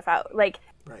figuring stuff out, like,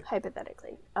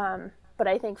 hypothetically. But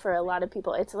I think for a lot of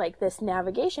people, it's, like, this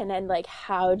navigation, and, like,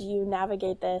 how do you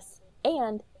navigate this?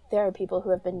 And there are people who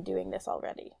have been doing this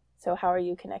already. So how are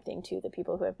you connecting to the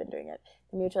people who have been doing it?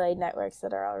 The mutual aid networks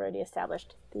that are already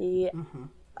established, the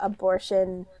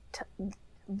abortion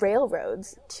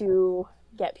railroads to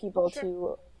get people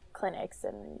to clinics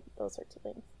and those sorts of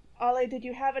things. Ale, did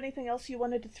you have anything else you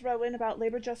wanted to throw in about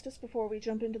labor justice before we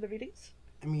jump into the readings?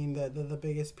 I mean, the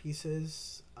biggest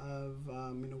pieces of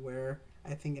where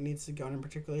I think it needs to go, and in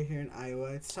particular here in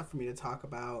Iowa, it's tough for me to talk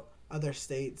about other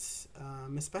states,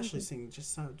 especially seeing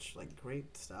just such, like,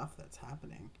 great stuff that's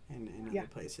happening in other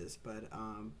places. But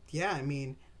I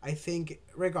mean, I think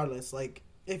regardless, like,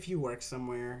 if you work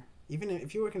somewhere, even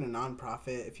if you work in a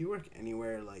nonprofit, if you work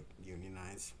anywhere, like,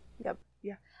 unionize. Yep.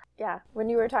 Yeah. When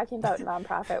you were talking about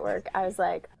nonprofit work, I was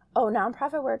like, oh,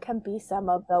 nonprofit work can be some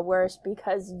of the worst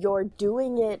because you're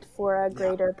doing it for a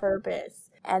greater purpose,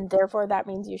 and therefore that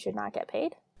means you should not get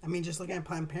paid. I mean, just looking at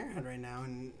Planned Parenthood right now,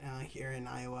 and here in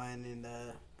Iowa and in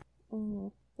the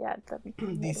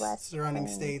these surrounding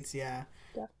states,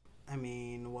 I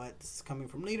mean, what's coming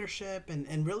from leadership,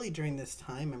 and really during this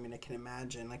time, I mean, I can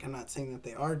imagine, like, I'm not saying that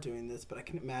they are doing this, but I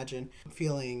can imagine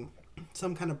feeling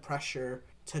some kind of pressure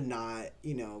to not,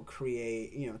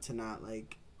 to not,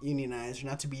 like, unionize, or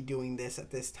not to be doing this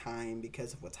at this time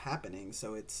because of what's happening.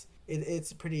 So it's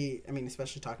pretty, I mean,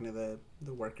 especially talking to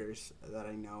the workers that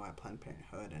I know at Planned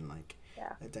Parenthood, and, like,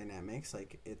 the dynamics,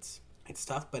 like, it's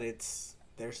tough, but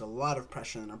there's a lot of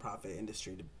pressure in the nonprofit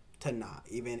industry to not,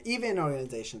 even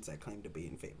organizations that claim to be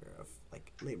in favor of,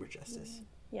 like, labor justice.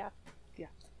 Yeah.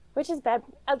 Which is bad.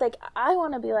 Like, I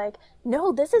want to be like,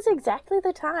 no, this is exactly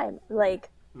the time, like,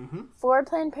 for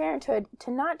Planned Parenthood to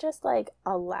not just, like,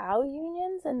 allow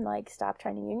unions and, like, stop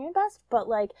trying to union bust, but,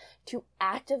 like, to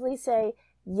actively say,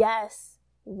 yes,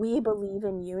 we believe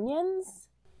in unions.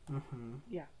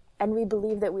 And we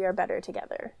believe that we are better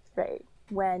together, right?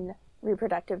 When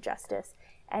reproductive justice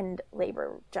and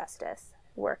labor justice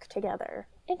work together.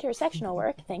 Intersectional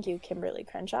work, thank you, Kimberly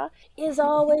Crenshaw, is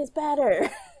always better.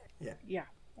 Yeah.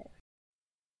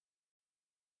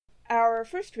 Our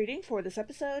first reading for this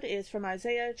episode is from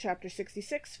Isaiah chapter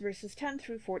 66, verses 10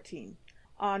 through 14.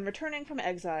 On returning from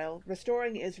exile,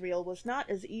 restoring Israel was not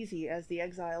as easy as the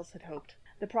exiles had hoped.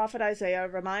 The prophet Isaiah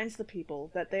reminds the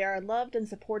people that they are loved and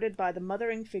supported by the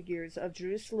mothering figures of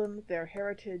Jerusalem, their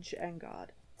heritage, and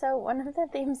God. So one of the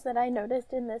themes that I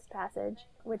noticed in this passage,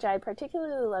 which I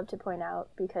particularly love to point out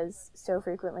because so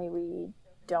frequently we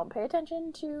don't pay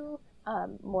attention to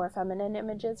more feminine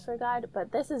images for God,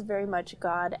 but this is very much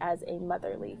God as a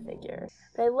motherly figure.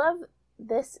 But I love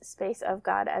this space of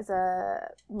God as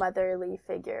a motherly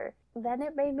figure. Then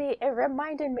it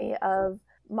reminded me of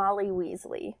Molly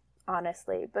Weasley,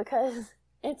 honestly, because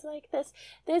it's like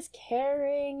this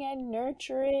caring and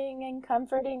nurturing and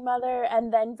comforting mother,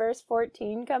 and then verse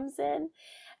 14 comes in,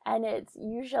 and it's,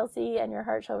 you shall see, and your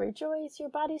heart shall rejoice, your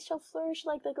body shall flourish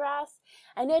like the grass,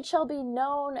 and it shall be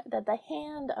known that the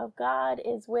hand of God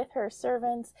is with her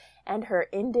servants, and her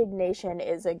indignation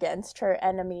is against her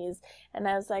enemies. And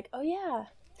I was like, oh yeah,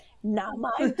 not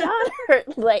my daughter.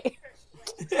 Like,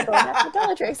 going after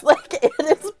Bellatrix. Like, it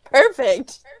is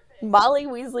perfect. Molly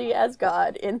Weasley as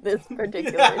God in this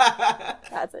particular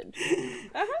passage.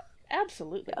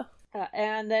 Absolutely. Yeah.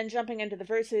 And then jumping into the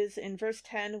verses, in verse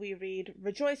 10 we read,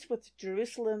 "Rejoice with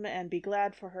Jerusalem and be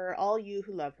glad for her, all you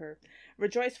who love her.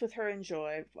 Rejoice with her in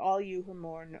joy, all you who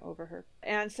mourn over her."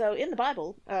 And so in the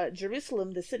Bible,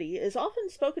 Jerusalem, the city, is often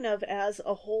spoken of as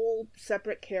a whole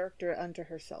separate character unto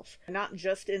herself. Not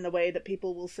just in the way that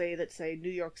people will say that, say, New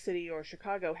York City or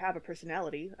Chicago have a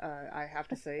personality. I have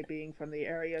to say, being from the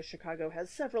area, Chicago has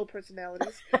several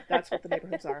personalities. That's what the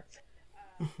neighborhoods are.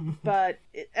 But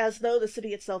as though the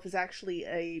city itself is actually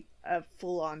a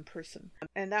full-on person.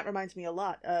 And that reminds me a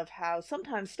lot of how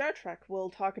sometimes Star Trek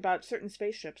will talk about certain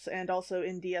spaceships, and also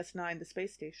in DS9, the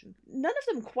space station. None of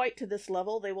them quite to this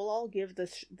level. They will all give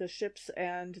the ships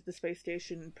and the space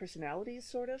station personalities,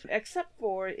 sort of. Except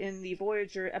for in the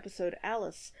Voyager episode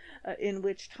Alice, in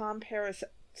which Tom Paris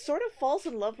sort of falls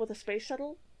in love with a space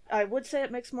shuttle. I would say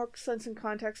it makes more sense in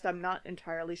context. I'm not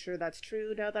entirely sure that's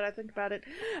true now that I think about it.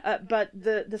 But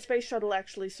the space shuttle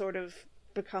actually sort of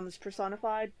becomes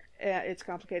personified. It's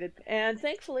complicated. And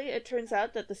thankfully, it turns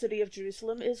out that the city of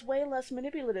Jerusalem is way less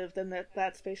manipulative than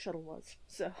that space shuttle was.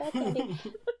 So That's handy.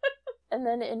 And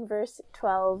then in verse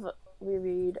 12, we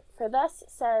read, "For thus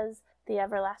says the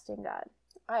everlasting God,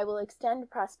 I will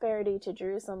extend prosperity to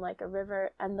Jerusalem like a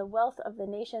river, and the wealth of the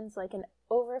nations like an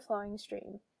overflowing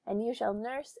stream. And you shall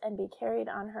nurse and be carried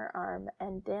on her arm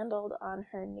and dandled on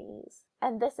her knees."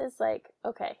 And this is like,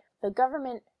 okay, the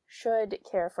government should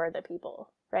care for the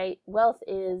people, right? Wealth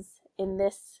is, in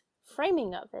this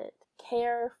framing of it,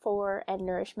 care for and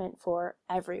nourishment for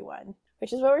everyone,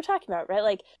 which is what we're talking about, right?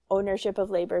 Like ownership of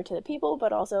labor to the people,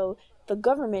 but also the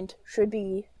government should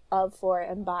be of, for,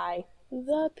 and by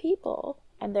the people.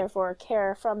 And therefore,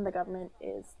 care from the government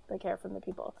is the care from the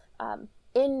people.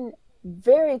 In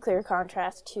very clear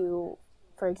contrast to,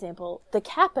 for example, the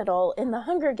Capitol in the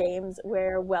Hunger Games,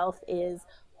 where wealth is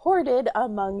hoarded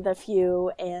among the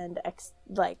few, and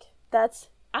that's,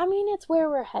 I mean, it's where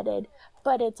we're headed,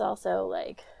 but it's also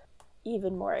like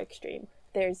even more extreme.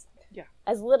 There's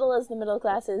as little as the middle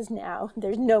class is now.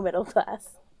 There's no middle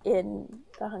class in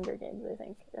the Hunger Games, I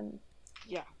think. And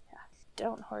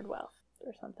don't hoard wealth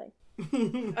or something.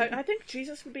 I think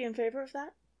Jesus would be in favor of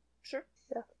that. Sure.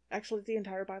 Yeah. Actually, the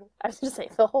entire Bible. I was going to say,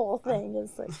 the whole thing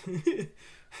is like...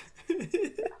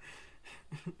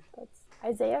 That's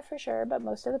Isaiah for sure, but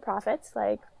most of the prophets,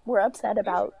 were upset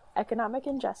about economic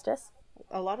injustice.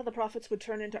 A lot of the prophets would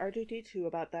turn into R2D2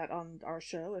 about that on our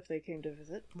show if they came to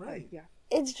visit. Right. Yeah.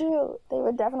 It's true. They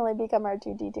would definitely become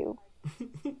R2D2.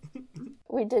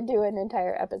 We did do an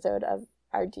entire episode of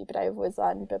our deep dive was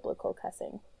on biblical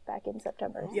cussing back in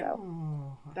September. Yeah.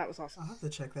 Oh, that was awesome. I'll have to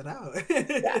check that out.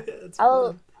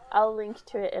 Yeah. I'll link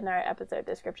to it in our episode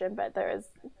description, but there is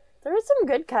some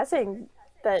good cussing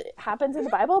that happens in the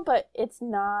Bible, but it's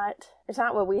not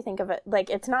what we think of it.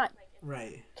 It's not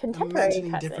right. Contemporary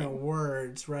Imagining cussing. different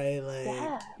words,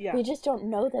 right? Yeah. We just don't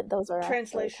know that those are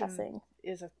Translation actually cussing.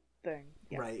 is a thing.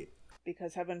 Yeah. Right.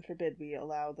 Because heaven forbid we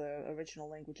allow the original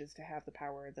languages to have the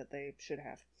power that they should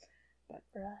have. But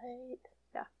Right.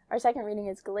 Yeah. Our second reading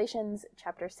is Galatians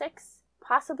chapter 6,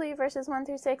 possibly verses 1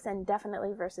 through 6, and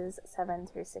definitely verses 7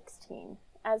 through 16.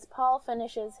 As Paul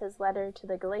finishes his letter to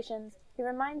the Galatians, he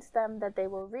reminds them that they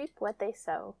will reap what they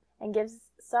sow, and gives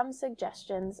some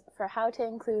suggestions for how to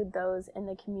include those in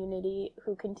the community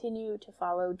who continue to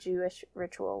follow Jewish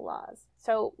ritual laws.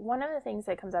 So one of the things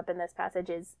that comes up in this passage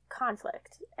is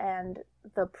conflict, and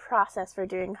the process for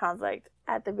doing conflict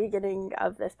at the beginning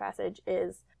of this passage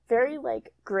is very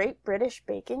like Great British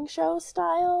Baking Show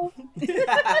style,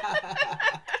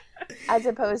 as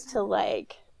opposed to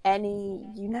like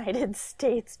any United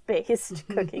States-based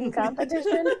cooking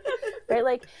competition, right?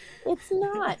 Like, it's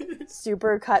not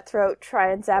super cutthroat,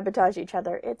 try and sabotage each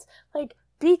other. It's like,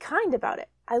 be kind about it.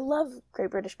 I love Great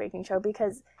British Baking Show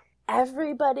because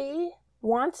everybody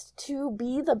wants to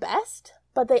be the best,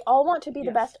 but they all want to be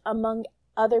the best among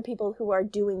other people who are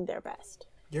doing their best.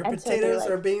 Your And potatoes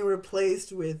so are being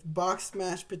replaced with box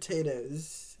mashed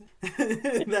potatoes.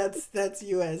 that's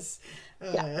U.S.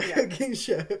 Cooking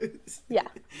shows. Yeah.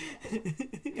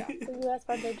 The U.S.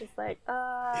 ones are just like,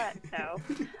 no.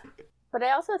 But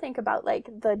I also think about like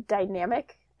the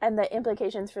dynamic and the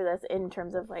implications for this in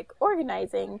terms of like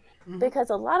organizing, because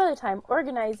a lot of the time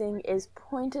organizing is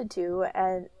pointed to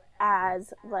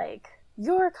as like,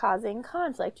 you're causing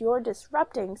conflict, you're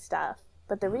disrupting stuff.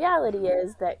 But the reality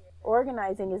is that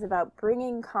organizing is about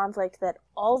bringing conflict that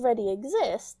already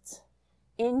exists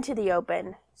into the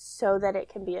open so that it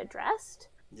can be addressed.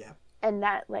 Yeah. And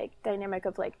that like dynamic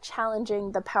of like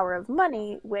challenging the power of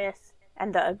money with,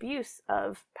 and the abuse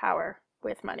of power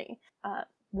with money,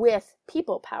 with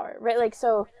people power, right? Like,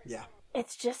 so yeah,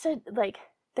 it's just like,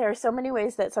 there are so many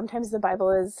ways that sometimes the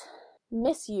Bible is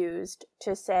misused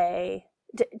to say,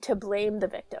 to blame the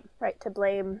victim, right? To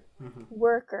blame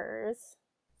workers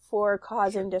for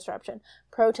causing disruption,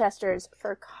 protesters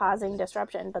for causing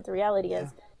disruption. But the reality is,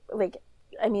 like,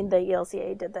 I mean, the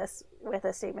ELCA did this with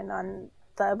a statement on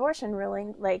the abortion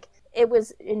ruling. Like, it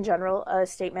was in general a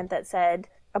statement that said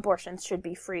abortions should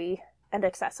be free and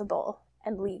accessible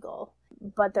and legal.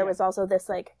 But there was also this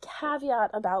like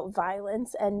caveat about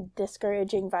violence and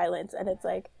discouraging violence. And it's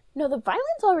like, no, the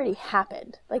violence already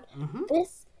happened. Like,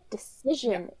 this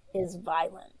decision is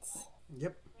violence.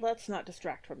 Yep. Let's not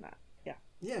distract from that.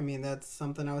 Yeah, I mean, that's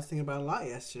something I was thinking about a lot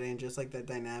yesterday, and just like the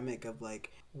dynamic of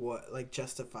like what, like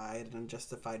justified and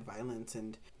unjustified violence,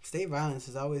 and state violence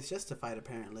is always justified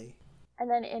apparently.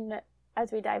 And then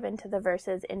as we dive into the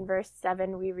verses, in verse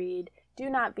 7 we read,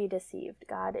 "Do not be deceived,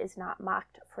 God is not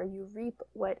mocked, for you reap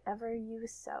whatever you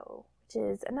sow," which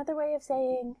is another way of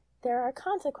saying there are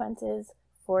consequences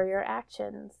for your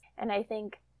actions. And I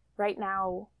think right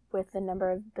now, with the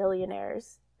number of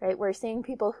billionaires, right, we're seeing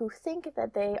people who think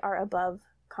that they are above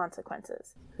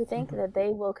consequences, who think that they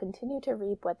will continue to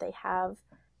reap what they have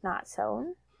not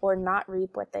sown or not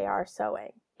reap what they are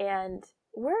sowing. And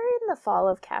we're in the fall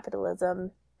of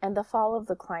capitalism and the fall of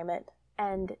the climate.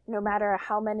 And no matter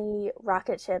how many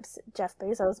rocket ships Jeff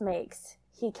Bezos makes,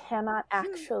 he cannot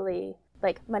actually,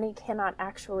 like, money cannot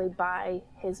actually buy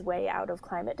his way out of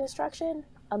climate destruction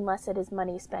unless it is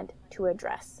money spent to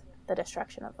address the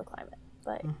destruction of the climate.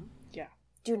 But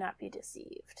do not be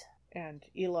deceived. And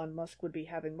Elon Musk would be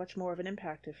having much more of an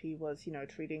impact if he was,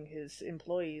 treating his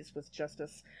employees with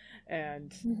justice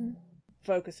and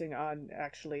focusing on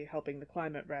actually helping the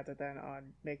climate rather than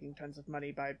on making tons of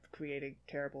money by creating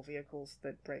terrible vehicles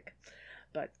that break.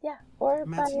 But or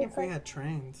imagine if we had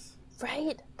trains.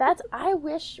 Right. I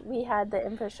wish we had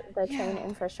the train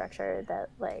infrastructure that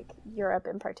like Europe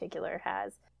in particular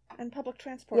has. And public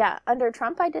transport. Yeah, under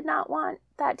Trump I did not want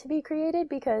that to be created,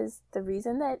 because the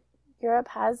reason that Europe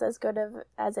has as good of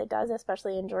as it does,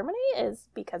 especially in Germany, is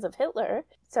because of Hitler.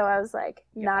 So I was like,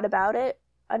 not about it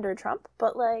under Trump,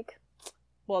 but like...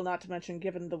 Well, not to mention,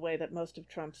 given the way that most of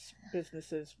Trump's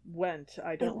businesses went,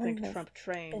 I don't think Trump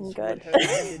trains would have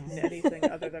ended in anything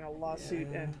other than a lawsuit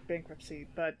and bankruptcy,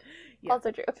 but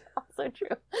Also true.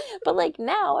 But like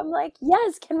now, I'm like,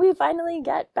 yes, can we finally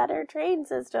get better train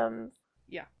systems?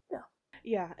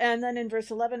 Yeah, and then in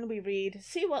verse 11 we read,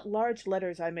 "See what large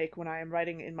letters I make when I am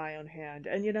writing in my own hand."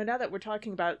 And now that we're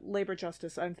talking about labor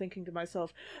justice, I'm thinking to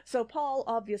myself, so Paul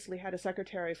obviously had a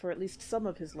secretary for at least some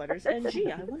of his letters, and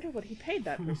gee, I wonder what he paid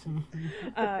that person.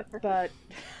 But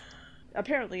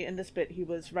apparently in this bit he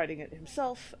was writing it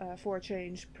himself for a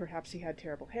change. Perhaps he had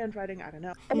terrible handwriting, I don't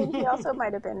know. I mean, he also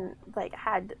might have been, like,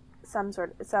 had some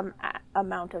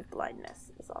amount of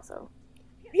blindness is also...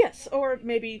 Yes, or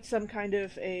maybe some kind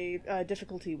of a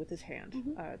difficulty with his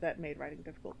hand that made writing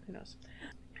difficult. Who knows?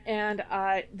 And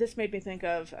this made me think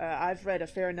of, I've read a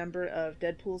fair number of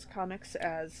Deadpool's comics,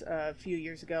 as a few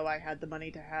years ago I had the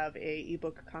money to have a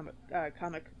ebook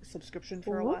comic subscription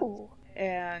for a while.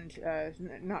 And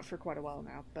not for quite a while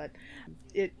now, but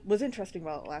it was interesting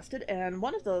while it lasted. And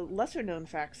one of the lesser known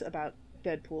facts about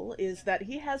Deadpool is that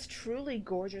he has truly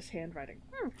gorgeous handwriting.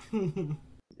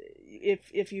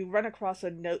 if you run across a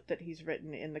note that he's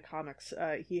written in the comics,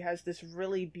 he has this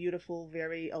really beautiful,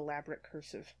 very elaborate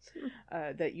cursive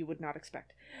that you would not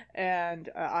expect. And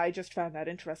I just found that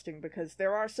interesting because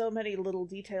there are so many little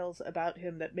details about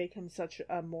him that make him such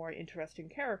a more interesting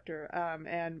character.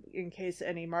 And in case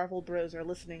any Marvel bros are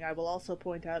listening, I will also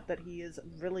point out that he is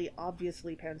really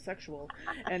obviously pansexual.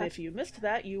 And if you missed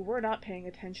that, you were not paying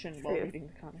attention while reading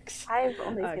the comics. I've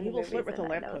only seen he will flirt with a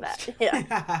lamppost.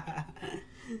 Yeah.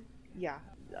 Yeah.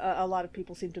 A lot of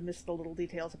people seem to miss the little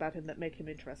details about him that make him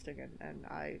interesting, and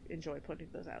I enjoy pointing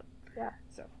those out. Yeah.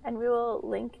 So. And we will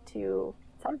link to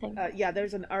something. Yeah,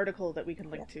 there's an article that we can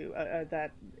link to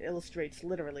that illustrates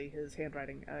literally his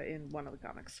handwriting in one of the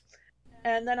comics.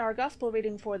 And then our gospel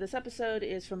reading for this episode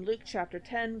is from Luke chapter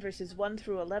 10, verses 1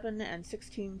 through 11 and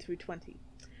 16 through 20.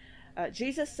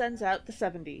 Jesus sends out the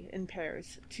 70 in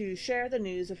pairs to share the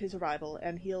news of his arrival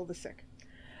and heal the sick.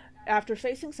 After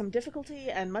facing some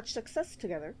difficulty and much success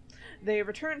together, they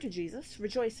return to Jesus,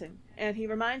 rejoicing, and he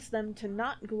reminds them to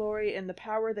not glory in the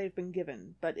power they've been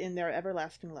given, but in their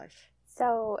everlasting life.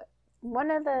 So,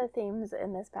 one of the themes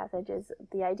in this passage is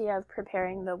the idea of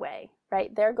preparing the way,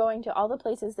 right? They're going to all the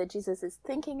places that Jesus is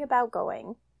thinking about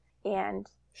going, and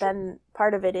then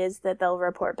part of it is that they'll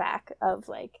report back of,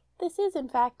 like, this is, in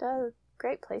fact, a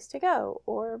great place to go,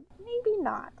 or maybe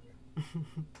not.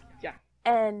 Yeah.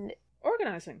 And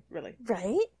organizing, really.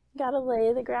 Right? Gotta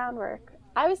lay the groundwork.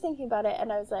 I was thinking about it,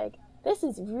 and I was like, this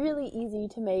is really easy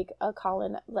to make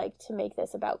to make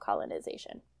this about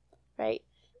colonization, right?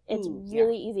 It's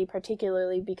really easy,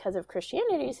 particularly because of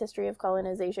Christianity's history of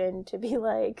colonization, to be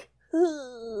like,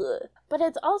 ugh. But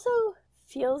it also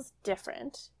feels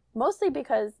different, mostly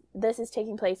because this is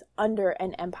taking place under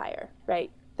an empire,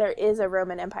 right? There is a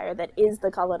Roman Empire that is the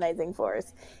colonizing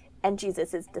force, and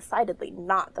Jesus is decidedly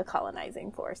not the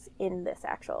colonizing force in this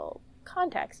actual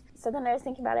context. So then I was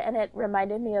thinking about it, and it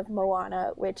reminded me of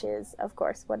Moana, which is, of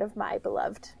course, one of my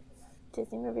beloved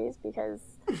Disney movies, because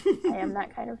I am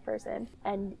that kind of person.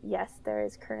 And yes, there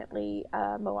is currently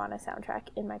a Moana soundtrack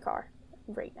in my car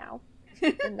right now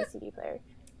in the CD player.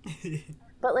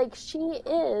 But, like, she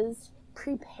is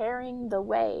preparing the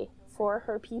way for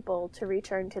her people to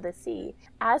return to the sea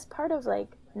as part of,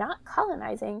 like, not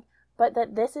colonizing, but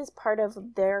that this is part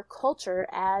of their culture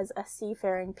as a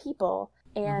seafaring people.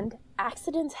 And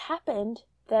accidents happened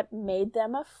that made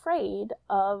them afraid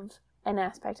of an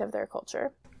aspect of their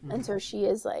culture. And so she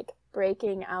is, like,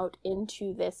 breaking out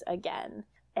into this again,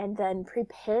 and then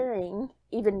preparing,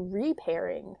 even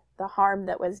repairing the harm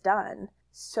that was done,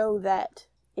 so that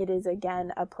it is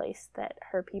again a place that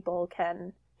her people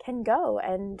can go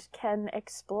and can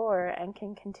explore and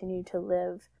can continue to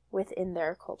live within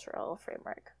their cultural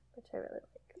framework, which I really like.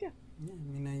 Yeah. Yeah,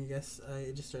 I mean, I guess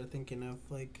I just started thinking of,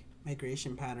 like,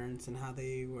 migration patterns and how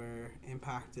they were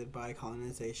impacted by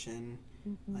colonization,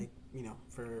 like, you know,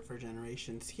 for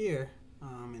generations here,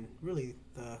 and really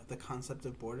the concept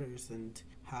of borders and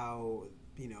how,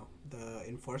 you know, the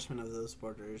enforcement of those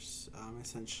borders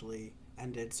essentially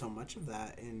ended so much of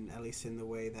that, at least in the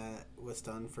way that was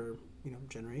done for, you know,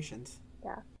 generations.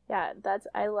 Yeah,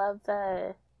 I love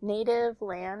the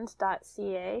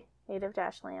nativeland.ca,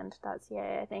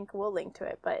 native-land.ca, I think. We'll link to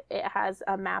it, but it has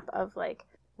a map of, like,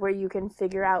 where you can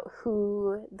figure out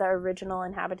who the original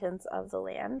inhabitants of the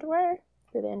land were,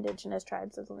 who the indigenous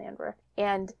tribes of the land were.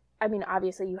 And, I mean,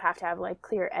 obviously you have to have, like,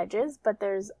 clear edges, but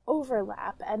there's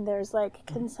overlap, and there's, like,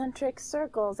 concentric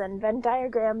circles and Venn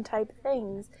diagram type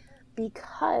things,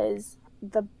 because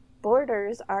the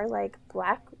borders are, like,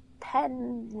 black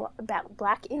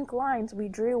ink lines we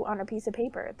drew on a piece of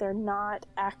paper. They're not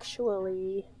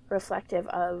actually reflective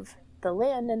of the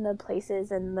land and the places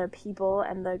and the people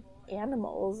and the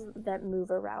animals that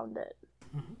move around it.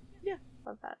 Yeah.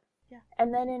 Love that. Yeah.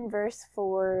 And then in verse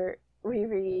 4, we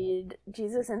read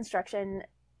Jesus' instruction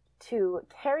to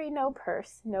carry no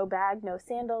purse, no bag, no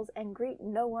sandals, and greet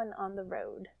no one on the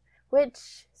road.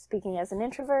 Which, speaking as an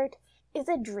introvert, is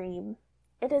a dream.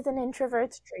 It is an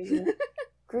introvert's dream.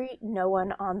 Greet no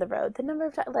one on the road. The number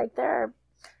of times, like, there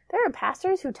are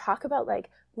pastors who talk about, like,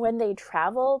 when they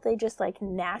travel, they just, like,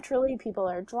 naturally, people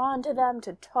are drawn to them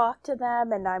to talk to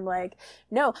them, and I'm like,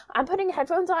 no, I'm putting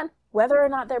headphones on whether or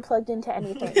not they're plugged into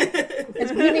anything.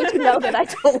 Because you need to know that I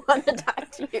don't want to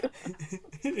talk to you.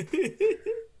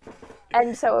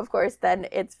 And so, of course, then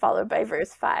it's followed by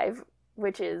verse 5,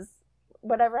 which is,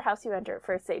 whatever house you enter,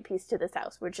 first say peace to this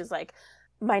house, which is, like,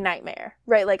 my nightmare,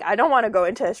 right? Like, I don't want to go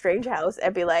into a strange house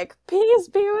and be like, peace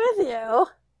be with you.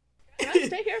 Can I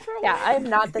stay here for a while? Yeah, I'm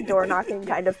not the door knocking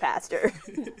kind of pastor.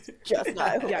 Just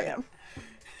not who I am.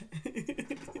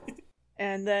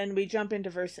 And then we jump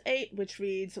into verse 8, which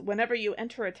reads, "Whenever you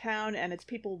enter a town and its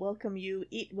people welcome you,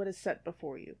 eat what is set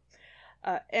before you."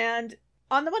 And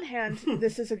on the one hand,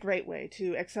 this is a great way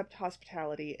to accept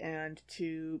hospitality and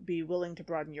to be willing to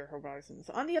broaden your horizons.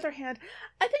 On the other hand,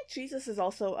 I think Jesus is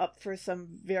also up for some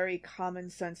very common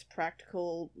sense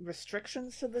practical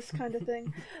restrictions to this kind of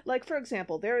thing. Like, for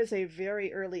example, there is a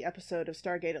very early episode of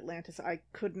Stargate Atlantis. I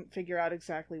couldn't figure out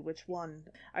exactly which one.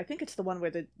 I think it's the one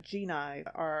where the Genii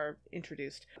are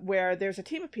introduced, where there's a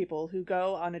team of people who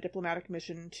go on a diplomatic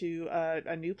mission to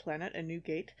a new planet, a new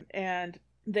gate, and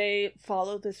they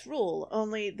follow this rule,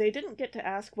 only they didn't get to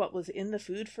ask what was in the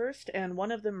food first, and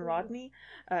one of them, Rodney,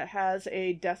 has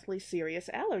a deathly serious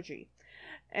allergy.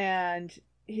 And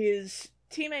his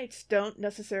teammates don't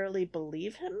necessarily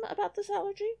believe him about this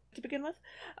allergy to begin with.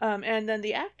 And then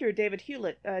the actor, David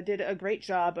Hewlett, did a great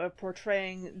job of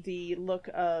portraying the look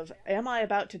of, am I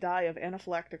about to die of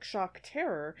anaphylactic shock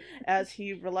terror, as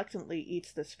he reluctantly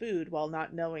eats this food while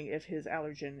not knowing if his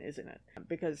allergen is in it.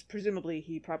 Because presumably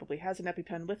he probably has an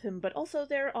EpiPen with him, but also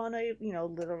they're on a,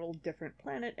 literal different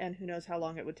planet, and who knows how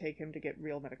long it would take him to get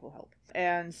real medical help.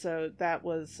 And so that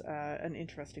was an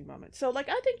interesting moment. So, I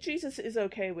think Jesus is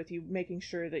okay with you making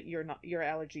sure that your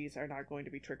allergies are not going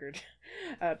to be triggered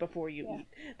before you eat.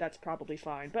 That's probably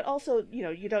fine. But also,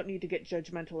 you don't need to get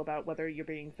judgmental about whether you're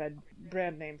being fed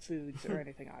brand name foods or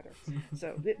anything either.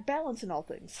 So balance in all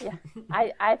things. Yeah,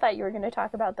 I thought you were going to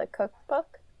talk about the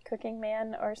cookbook, Cooking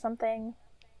Man or something.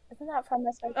 Isn't that from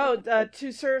this?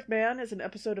 To Serve Man is an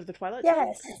episode of The Twilight Zone.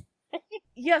 Yes.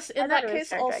 Yes, in that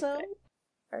case also.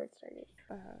 Or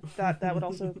that would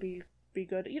also be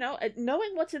good. Knowing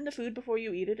what's in the food before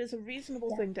you eat it is a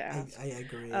reasonable thing to ask. I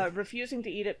agree. Refusing to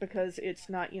eat it because it's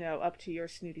not, up to your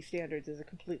snooty standards is a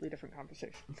completely different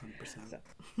conversation. 100%. So.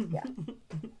 Yeah.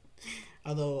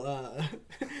 Although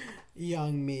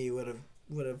young me would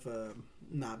have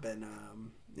not been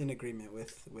in agreement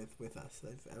with us.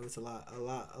 I was a lot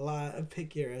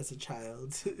pickier as a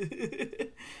child.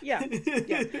 Yeah.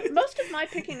 Most of my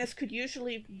pickiness could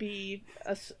usually be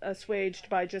assuaged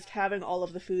by just having all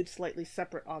of the food slightly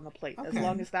separate on the plate. Okay. As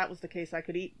long as that was the case, I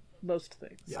could eat most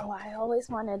things. Yeah. So I always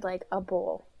wanted a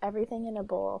bowl, everything in a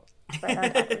bowl, right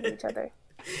on top of each other.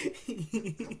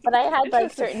 But I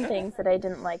had certain things that I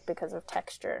didn't like because of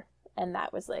texture, and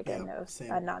that was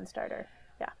a non-starter.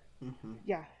 Yeah. Mm-hmm.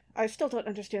 Yeah. I still don't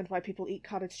understand why people eat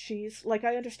cottage cheese.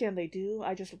 I understand they do.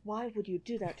 Why would you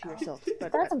do that to yourself?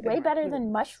 But that's way better than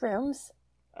mushrooms.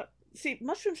 See,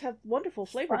 mushrooms have wonderful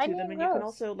flavor to them, and you can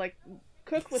also,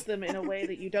 cook with them in a way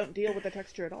that you don't deal with the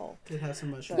texture at all. Did have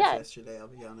some mushrooms yesterday, I'll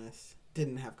be honest.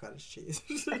 Didn't have cottage cheese.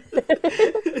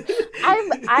 I'm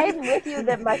with you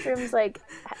that mushrooms,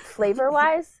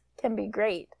 flavor-wise, can be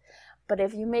great. But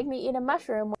if you make me eat a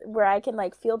mushroom where I can,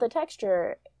 feel the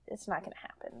texture, it's not going to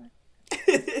happen.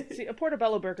 See, a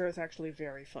portobello burger is actually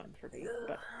very fun for me,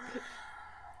 but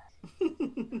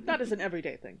not as an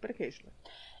everyday thing, but occasionally.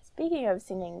 Speaking of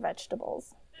singing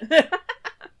vegetables,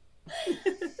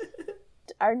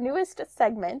 our newest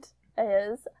segment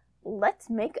is Let's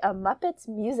Make a Muppets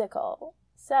Musical.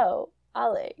 So,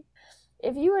 Ali,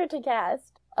 if you were to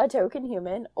cast a token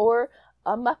human or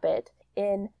a Muppet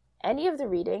in any of the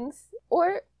readings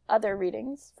or other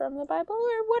readings from the Bible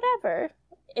or whatever,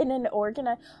 in an oh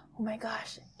my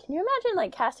gosh, can you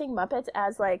imagine casting Muppets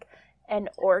as an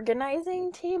organizing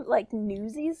team,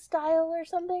 Newsies style or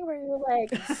something, where you're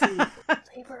labor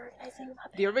organizing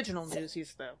Muppets? The original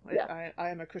Newsies, though. Yeah. I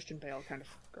am a Christian Bale kind of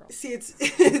girl. See,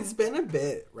 it's been a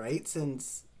bit, right,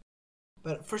 since,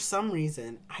 but for some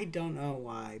reason, I don't know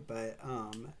why, but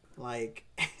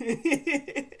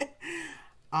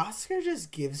Oscar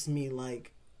just gives me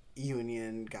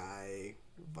Union guy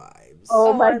vibes.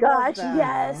 Oh my gosh,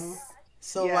 yes.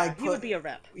 So he would be a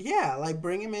rep. Yeah,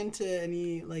 bring him into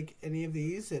any of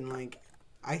these, and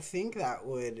I think that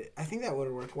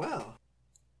would work well.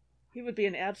 He would be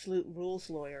an absolute rules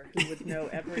lawyer who would know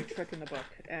every trick in the book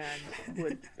and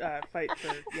would fight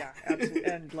for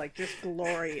and just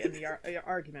glory in the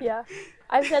argument. Yeah,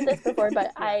 I've said this before,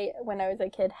 but I, when I was a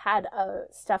kid, had a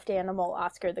stuffed animal,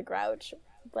 Oscar the Grouch,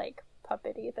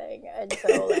 puppety thing, and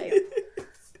so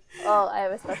I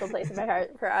have a special place in my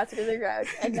heart for Oscar the Grouch,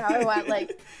 and now I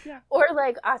want or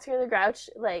Oscar the Grouch,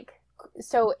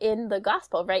 so in the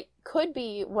gospel, right, could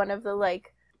be one of the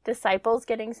disciples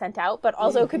getting sent out, but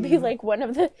also could be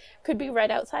could be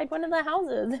right outside one of the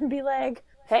houses and be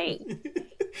hey,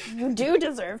 you do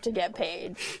deserve to get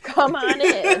paid. Come on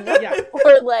in. Yeah.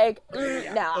 Or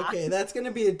nah. Okay, that's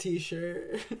gonna be a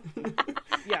t-shirt.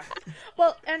 Yeah.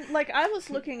 Well, and like I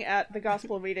was looking at the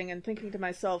gospel reading and thinking to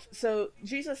myself, so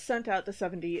Jesus sent out the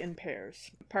 70 in pairs,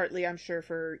 partly I'm sure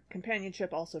for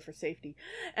companionship, also for safety.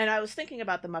 And I was thinking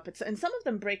about the Muppets, and some of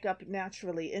them break up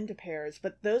naturally into pairs,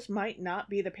 but those might not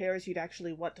be the pairs you'd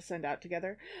actually want to send out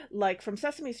together. Like from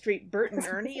Sesame Street, Bert and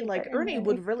Ernie, like Ernie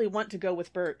would really want to go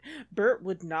with Bert. Bert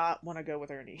would not want to go with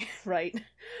Ernie, right?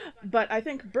 But I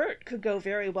think Bert could go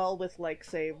very well with, like,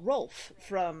 say, Rolf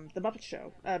from The Muppet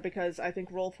Show, because I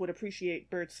think Rolf would appreciate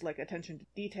Bert's, like, attention to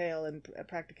detail and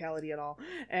practicality and all,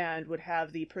 and would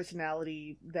have the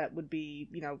personality that would be,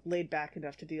 you know, laid back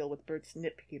enough to deal with Bert's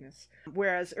nitpickiness.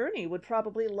 Whereas Ernie would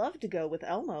probably love to go with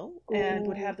Elmo, and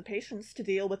would have the patience to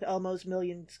deal with Elmo's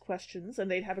millions questions,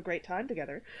 and they'd have a great time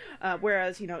together.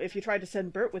 Whereas, you know, if you tried to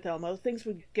send Bert with Elmo, things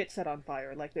would get set on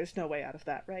fire. Like, there's no way out of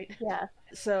that, right? Yeah.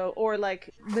 So, or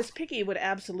like, Miss Piggy would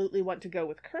absolutely want to go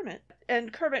with Kermit,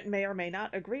 and Kermit may or may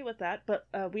not agree with that, but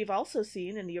we've also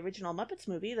seen in the original Muppets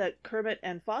movie that Kermit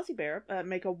and Fozzie Bear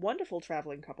make a wonderful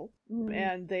traveling couple,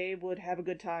 and they would have a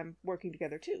good time working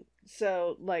together too.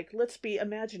 So, like, let's be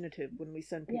imaginative when we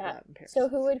send people out in pairs. So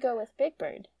who would go with Big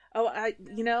Bird? Oh, I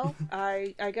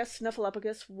guess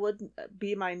Snuffleupagus would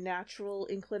be my natural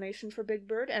inclination for Big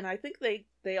Bird, and I think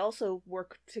they also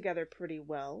work together pretty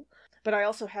well. But I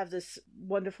also have this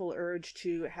wonderful urge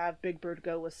to have Big Bird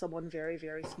go with someone very,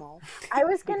 very small. I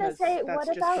was gonna say, that's what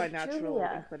just about my natural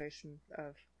Julia? inclination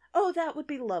of. Oh, that would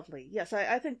be lovely. Yes,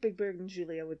 I think Big Bird and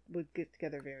Julia would get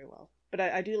together very well. But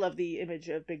I do love the image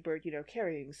of Big Bird, you know,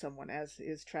 carrying someone as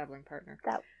his traveling partner.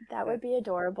 That would be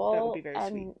adorable. That would be very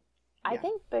sweet. I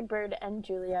think Big Bird and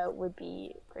Julia would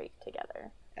be great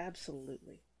together.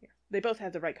 Absolutely. Yeah. They both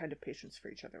have the right kind of patience for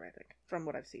each other, I think, from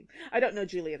what I've seen. I don't know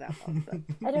Julia that well,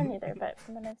 but... I don't either, but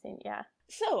from what I've seen, yeah.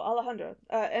 So, Alejandro,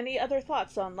 any other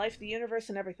thoughts on life, the universe,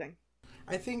 and everything?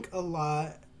 I think a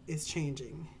lot is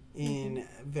changing in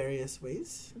various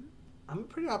ways. I'm a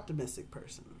pretty optimistic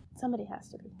person. Somebody has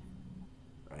to be.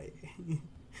 Right.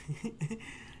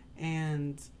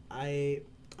 And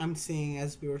I'm seeing,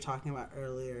 as we were talking about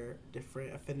earlier,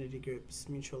 different affinity groups,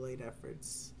 mutual aid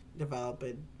efforts develop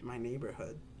in my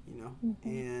neighborhood, you know,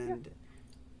 and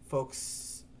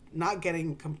folks not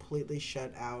getting completely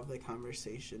shut out of the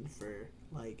conversation for,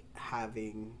 like,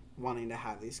 wanting to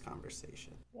have these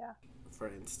conversations. Yeah. For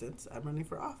instance, I'm running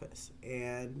for office,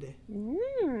 and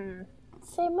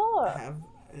say more.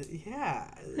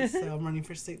 So I'm running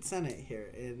for state senate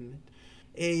here in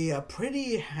a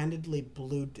pretty handedly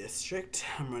blue district.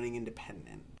 I'm running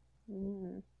independent.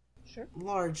 Sure.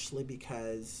 Largely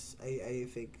because I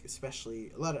think,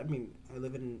 especially I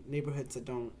live in neighborhoods that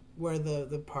don't, where the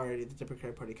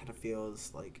Democratic Party kind of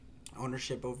feels like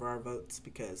ownership over our votes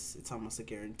because it's almost a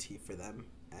guarantee for them.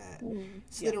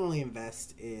 So they don't really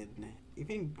invest in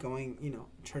even going, you know,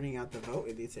 turning out the vote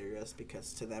in these areas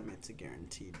because to them it's a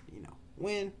guaranteed, you know,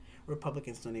 win.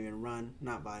 Republicans don't even run,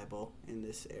 not viable in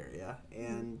this area.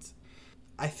 And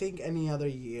I think any other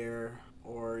year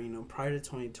or, you know, prior to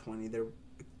 2020,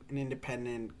 an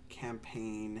independent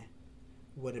campaign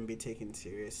wouldn't be taken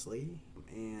seriously.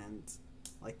 And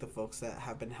like the folks that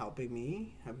have been helping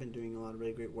me have been doing a lot of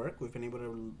really great work. We've been able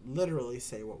to literally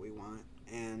say what we want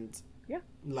and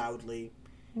loudly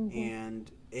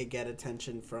and it get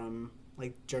attention from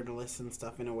like journalists and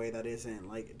stuff in a way that isn't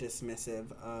like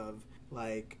dismissive of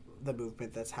like the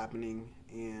movement that's happening,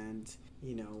 and,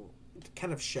 you know,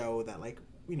 kind of show that, like,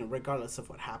 you know, regardless of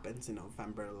what happens in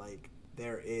November, like,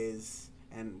 there is,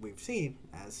 and we've seen,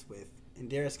 as with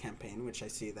Indira's campaign, which I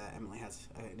see that Emily has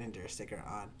an Indira sticker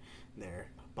on their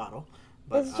bottle,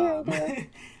 but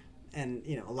and,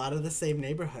 you know, a lot of the same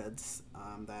neighborhoods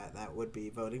that would be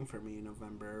voting for me in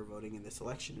November, voting in this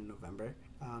election in November,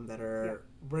 that are,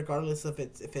 regardless if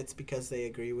it's because they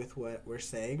agree with what we're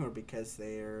saying or because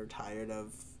they're tired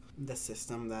of the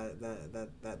system that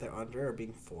they're under or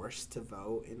being forced to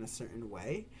vote in a certain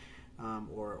way,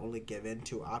 or only given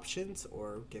two options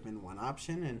or given one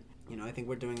option. And, you know, I think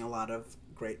we're doing a lot of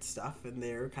great stuff and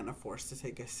they're kind of forced to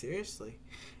take us seriously.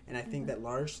 And I think that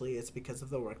largely it's because of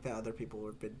the work that other people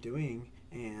have been doing,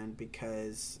 and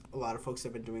because a lot of folks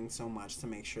have been doing so much to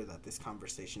make sure that this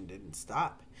conversation didn't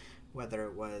stop, whether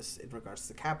it was in regards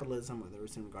to capitalism, whether it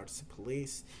was in regards to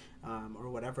police, or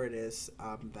whatever it is,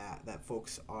 that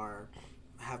folks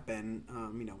have been,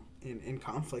 you know, in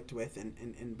conflict with and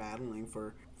in battling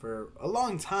for a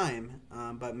long time,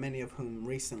 but many of whom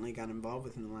recently got involved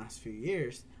with in the last few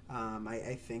years.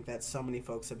 I think that so many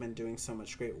folks have been doing so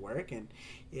much great work, and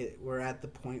we're at the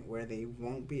point where they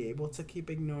won't be able to keep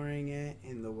ignoring it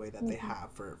in the way that they have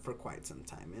for quite some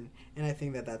time. And I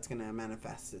think that that's going to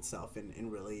manifest itself in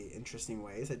really interesting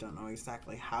ways. I don't know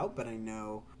exactly how, but I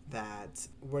know that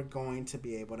we're going to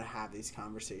be able to have these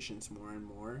conversations more and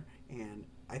more. And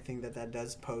I think that that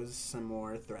does pose some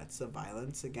more threats of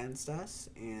violence against us,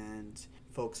 and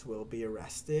folks will be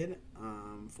arrested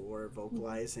for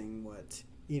vocalizing what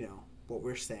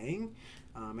we're saying.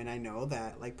 And I know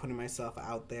that, like, putting myself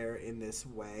out there in this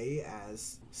way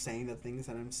as saying the things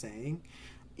that I'm saying,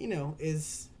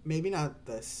 is maybe not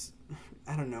this.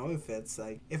 I don't know if it's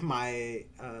like if my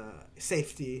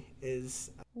safety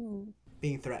is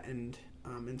being threatened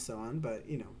and so on, but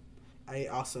I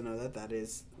also know that that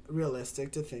is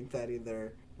realistic to think that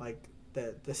either like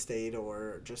the state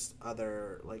or just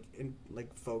other like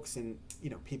folks and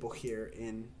people here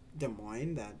in Des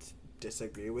Moines that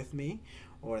disagree with me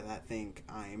or that think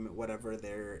I'm whatever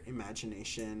their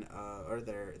imagination or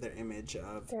their image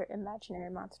of their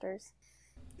imaginary monsters.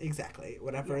 Exactly.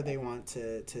 Whatever they want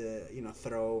to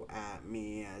throw at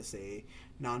me as a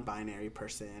non-binary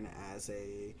person, as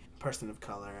a person of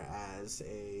color, as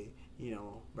a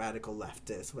radical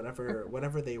leftist,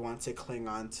 whatever they want to cling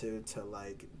on to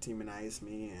like demonize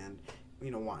me and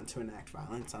want to enact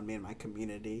violence on me and my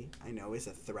community, I know is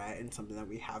a threat and something that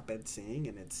we have been seeing,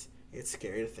 and it's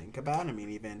scary to think about. I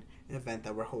mean, even an event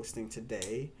that we're hosting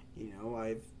today,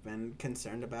 I've been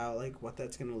concerned about like what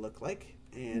that's going to look like.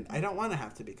 And I don't want to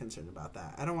have to be concerned about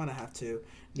that. I don't want to have to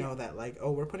know that, like,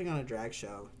 oh, we're putting on a drag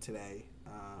show today,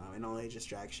 an all-ages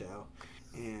drag show.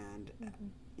 And,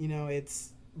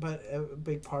 but a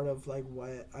big part of, like,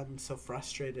 what I'm so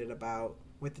frustrated about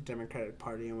with the Democratic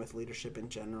Party and with leadership in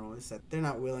general is that they're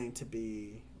not willing to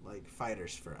be, like,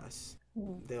 fighters for us.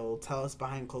 They'll tell us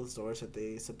behind closed doors that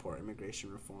they support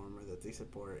immigration reform or that they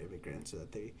support immigrants or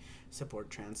that they support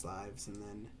trans lives, and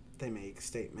then they make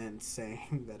statements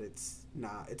saying that it's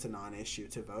a non-issue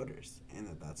to voters and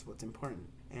that that's what's important,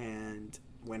 and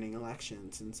winning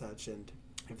elections and such. And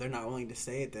if they're not willing to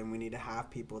say it, then we need to have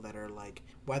people that are like,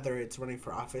 whether it's running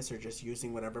for office or just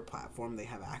using whatever platform they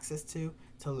have access to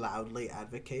loudly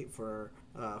advocate for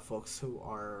folks who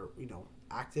are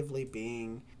actively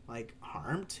being like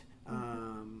harmed.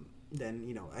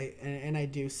 Then I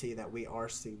do see that we are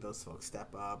seeing those folks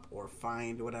step up or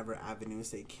find whatever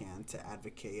avenues they can to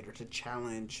advocate or to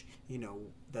challenge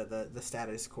the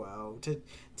status quo,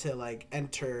 to like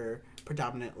enter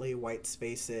predominantly white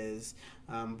spaces,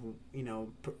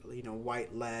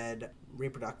 white led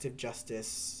reproductive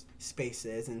justice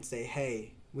spaces, and say,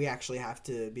 hey, we actually have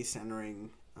to be centering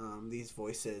these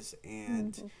voices,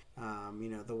 and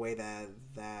the way that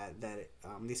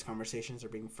these conversations are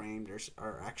being framed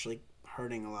are actually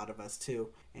hurting a lot of us too.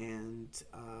 And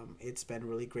it's been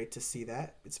really great to see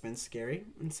that. It's been scary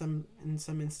in some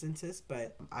instances,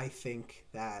 but I think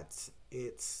that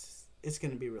it's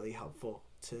going to be really helpful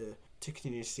to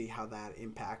continue to see how that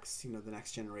impacts the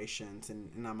next generations,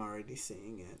 and I'm already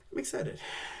seeing it. I'm excited.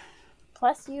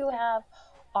 Plus you have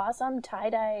awesome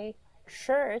tie-dye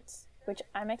shirts, which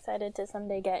I'm excited to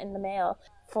someday get in the mail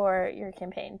for your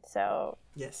campaign. So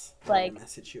yes, like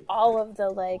all of the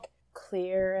like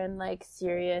clear and like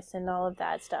serious and all of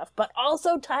that stuff, but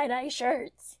also tie-dye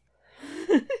shirts.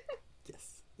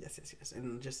 yes,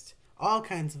 and just all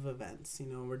kinds of events.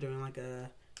 We're doing like a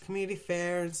community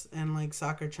fairs and like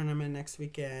soccer tournament next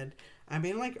weekend. I'm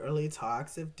in like early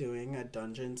talks of doing a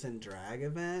Dungeons and Drag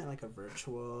event, like a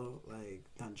virtual like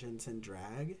Dungeons and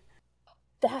Drag.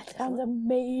 That sounds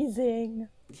amazing.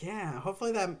 Yeah,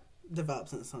 hopefully that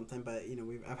develops into something, but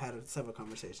I've had several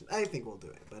conversations. I think we'll do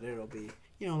it, but it'll be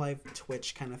like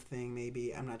Twitch kind of thing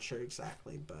maybe. I'm not sure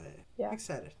exactly, but I'm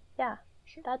excited. Yeah,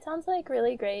 that sounds like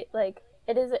really great. Like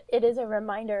it is a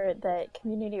reminder that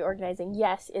community organizing,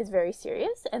 yes, is very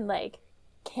serious and like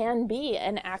can be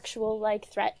an actual like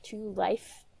threat to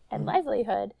life and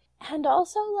livelihood, and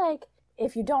also like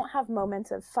if you don't have moments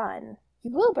of fun,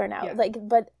 you will burn out.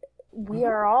 But we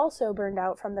are also burned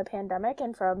out from the pandemic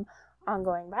and from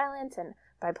ongoing violence and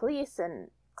by police and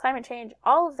climate change,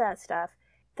 all of that stuff,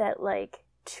 that like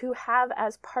to have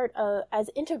as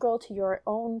integral to your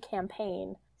own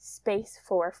campaign space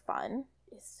for fun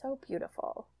is so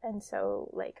beautiful and so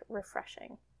like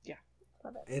refreshing. Yeah.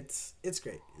 Love it. It's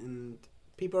great, and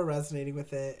people are resonating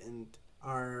with it and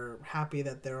are happy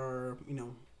that there are,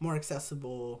 more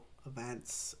accessible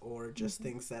events or just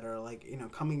things that are like,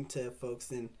 coming to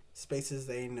folks in spaces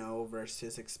they know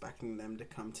versus expecting them to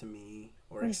come to me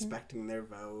or expecting their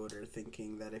vote or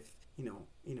thinking that if,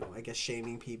 I guess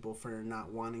shaming people for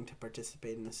not wanting to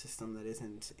participate in a system that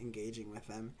isn't engaging with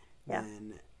them. Yeah.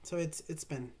 And so it's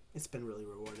been really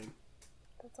rewarding.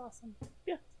 That's awesome.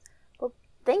 Yeah. Well,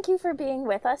 thank you for being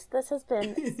with us. This has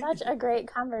been such a great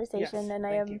conversation, Yes, and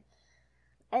thank you.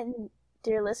 and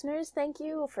dear listeners, thank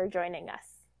you for joining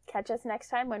us. Catch us next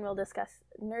time when we'll discuss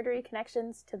nerdery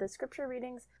connections to the scripture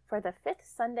readings for the 5th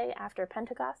Sunday after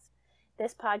Pentecost.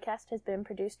 This podcast has been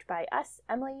produced by us,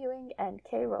 Emily Ewing and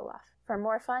Kay Roloff. For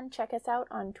more fun, check us out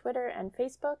on Twitter and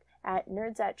Facebook at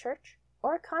Nerds at Church,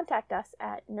 or contact us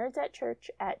at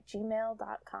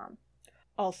nerdsatchurch@gmail.com.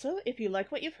 Also, if you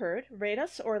like what you've heard, rate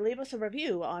us or leave us a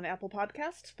review on Apple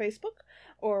Podcasts, Facebook,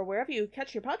 or wherever you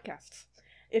catch your podcasts.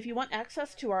 If you want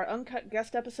access to our uncut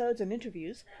guest episodes and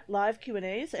interviews, live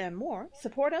Q&As, and more,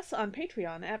 support us on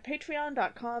Patreon at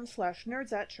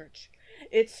patreon.com/nerdsatchurch.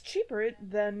 It's cheaper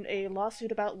than a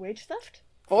lawsuit about wage theft.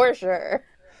 For sure.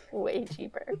 Way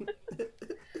cheaper.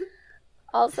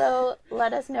 Also,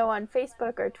 let us know on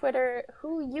Facebook or Twitter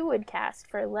who you would cast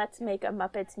for Let's Make a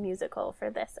Muppets musical for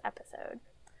this episode.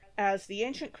 As the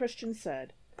ancient Christians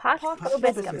said, Pax Pax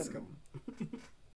Vobiscum. Vobiscum.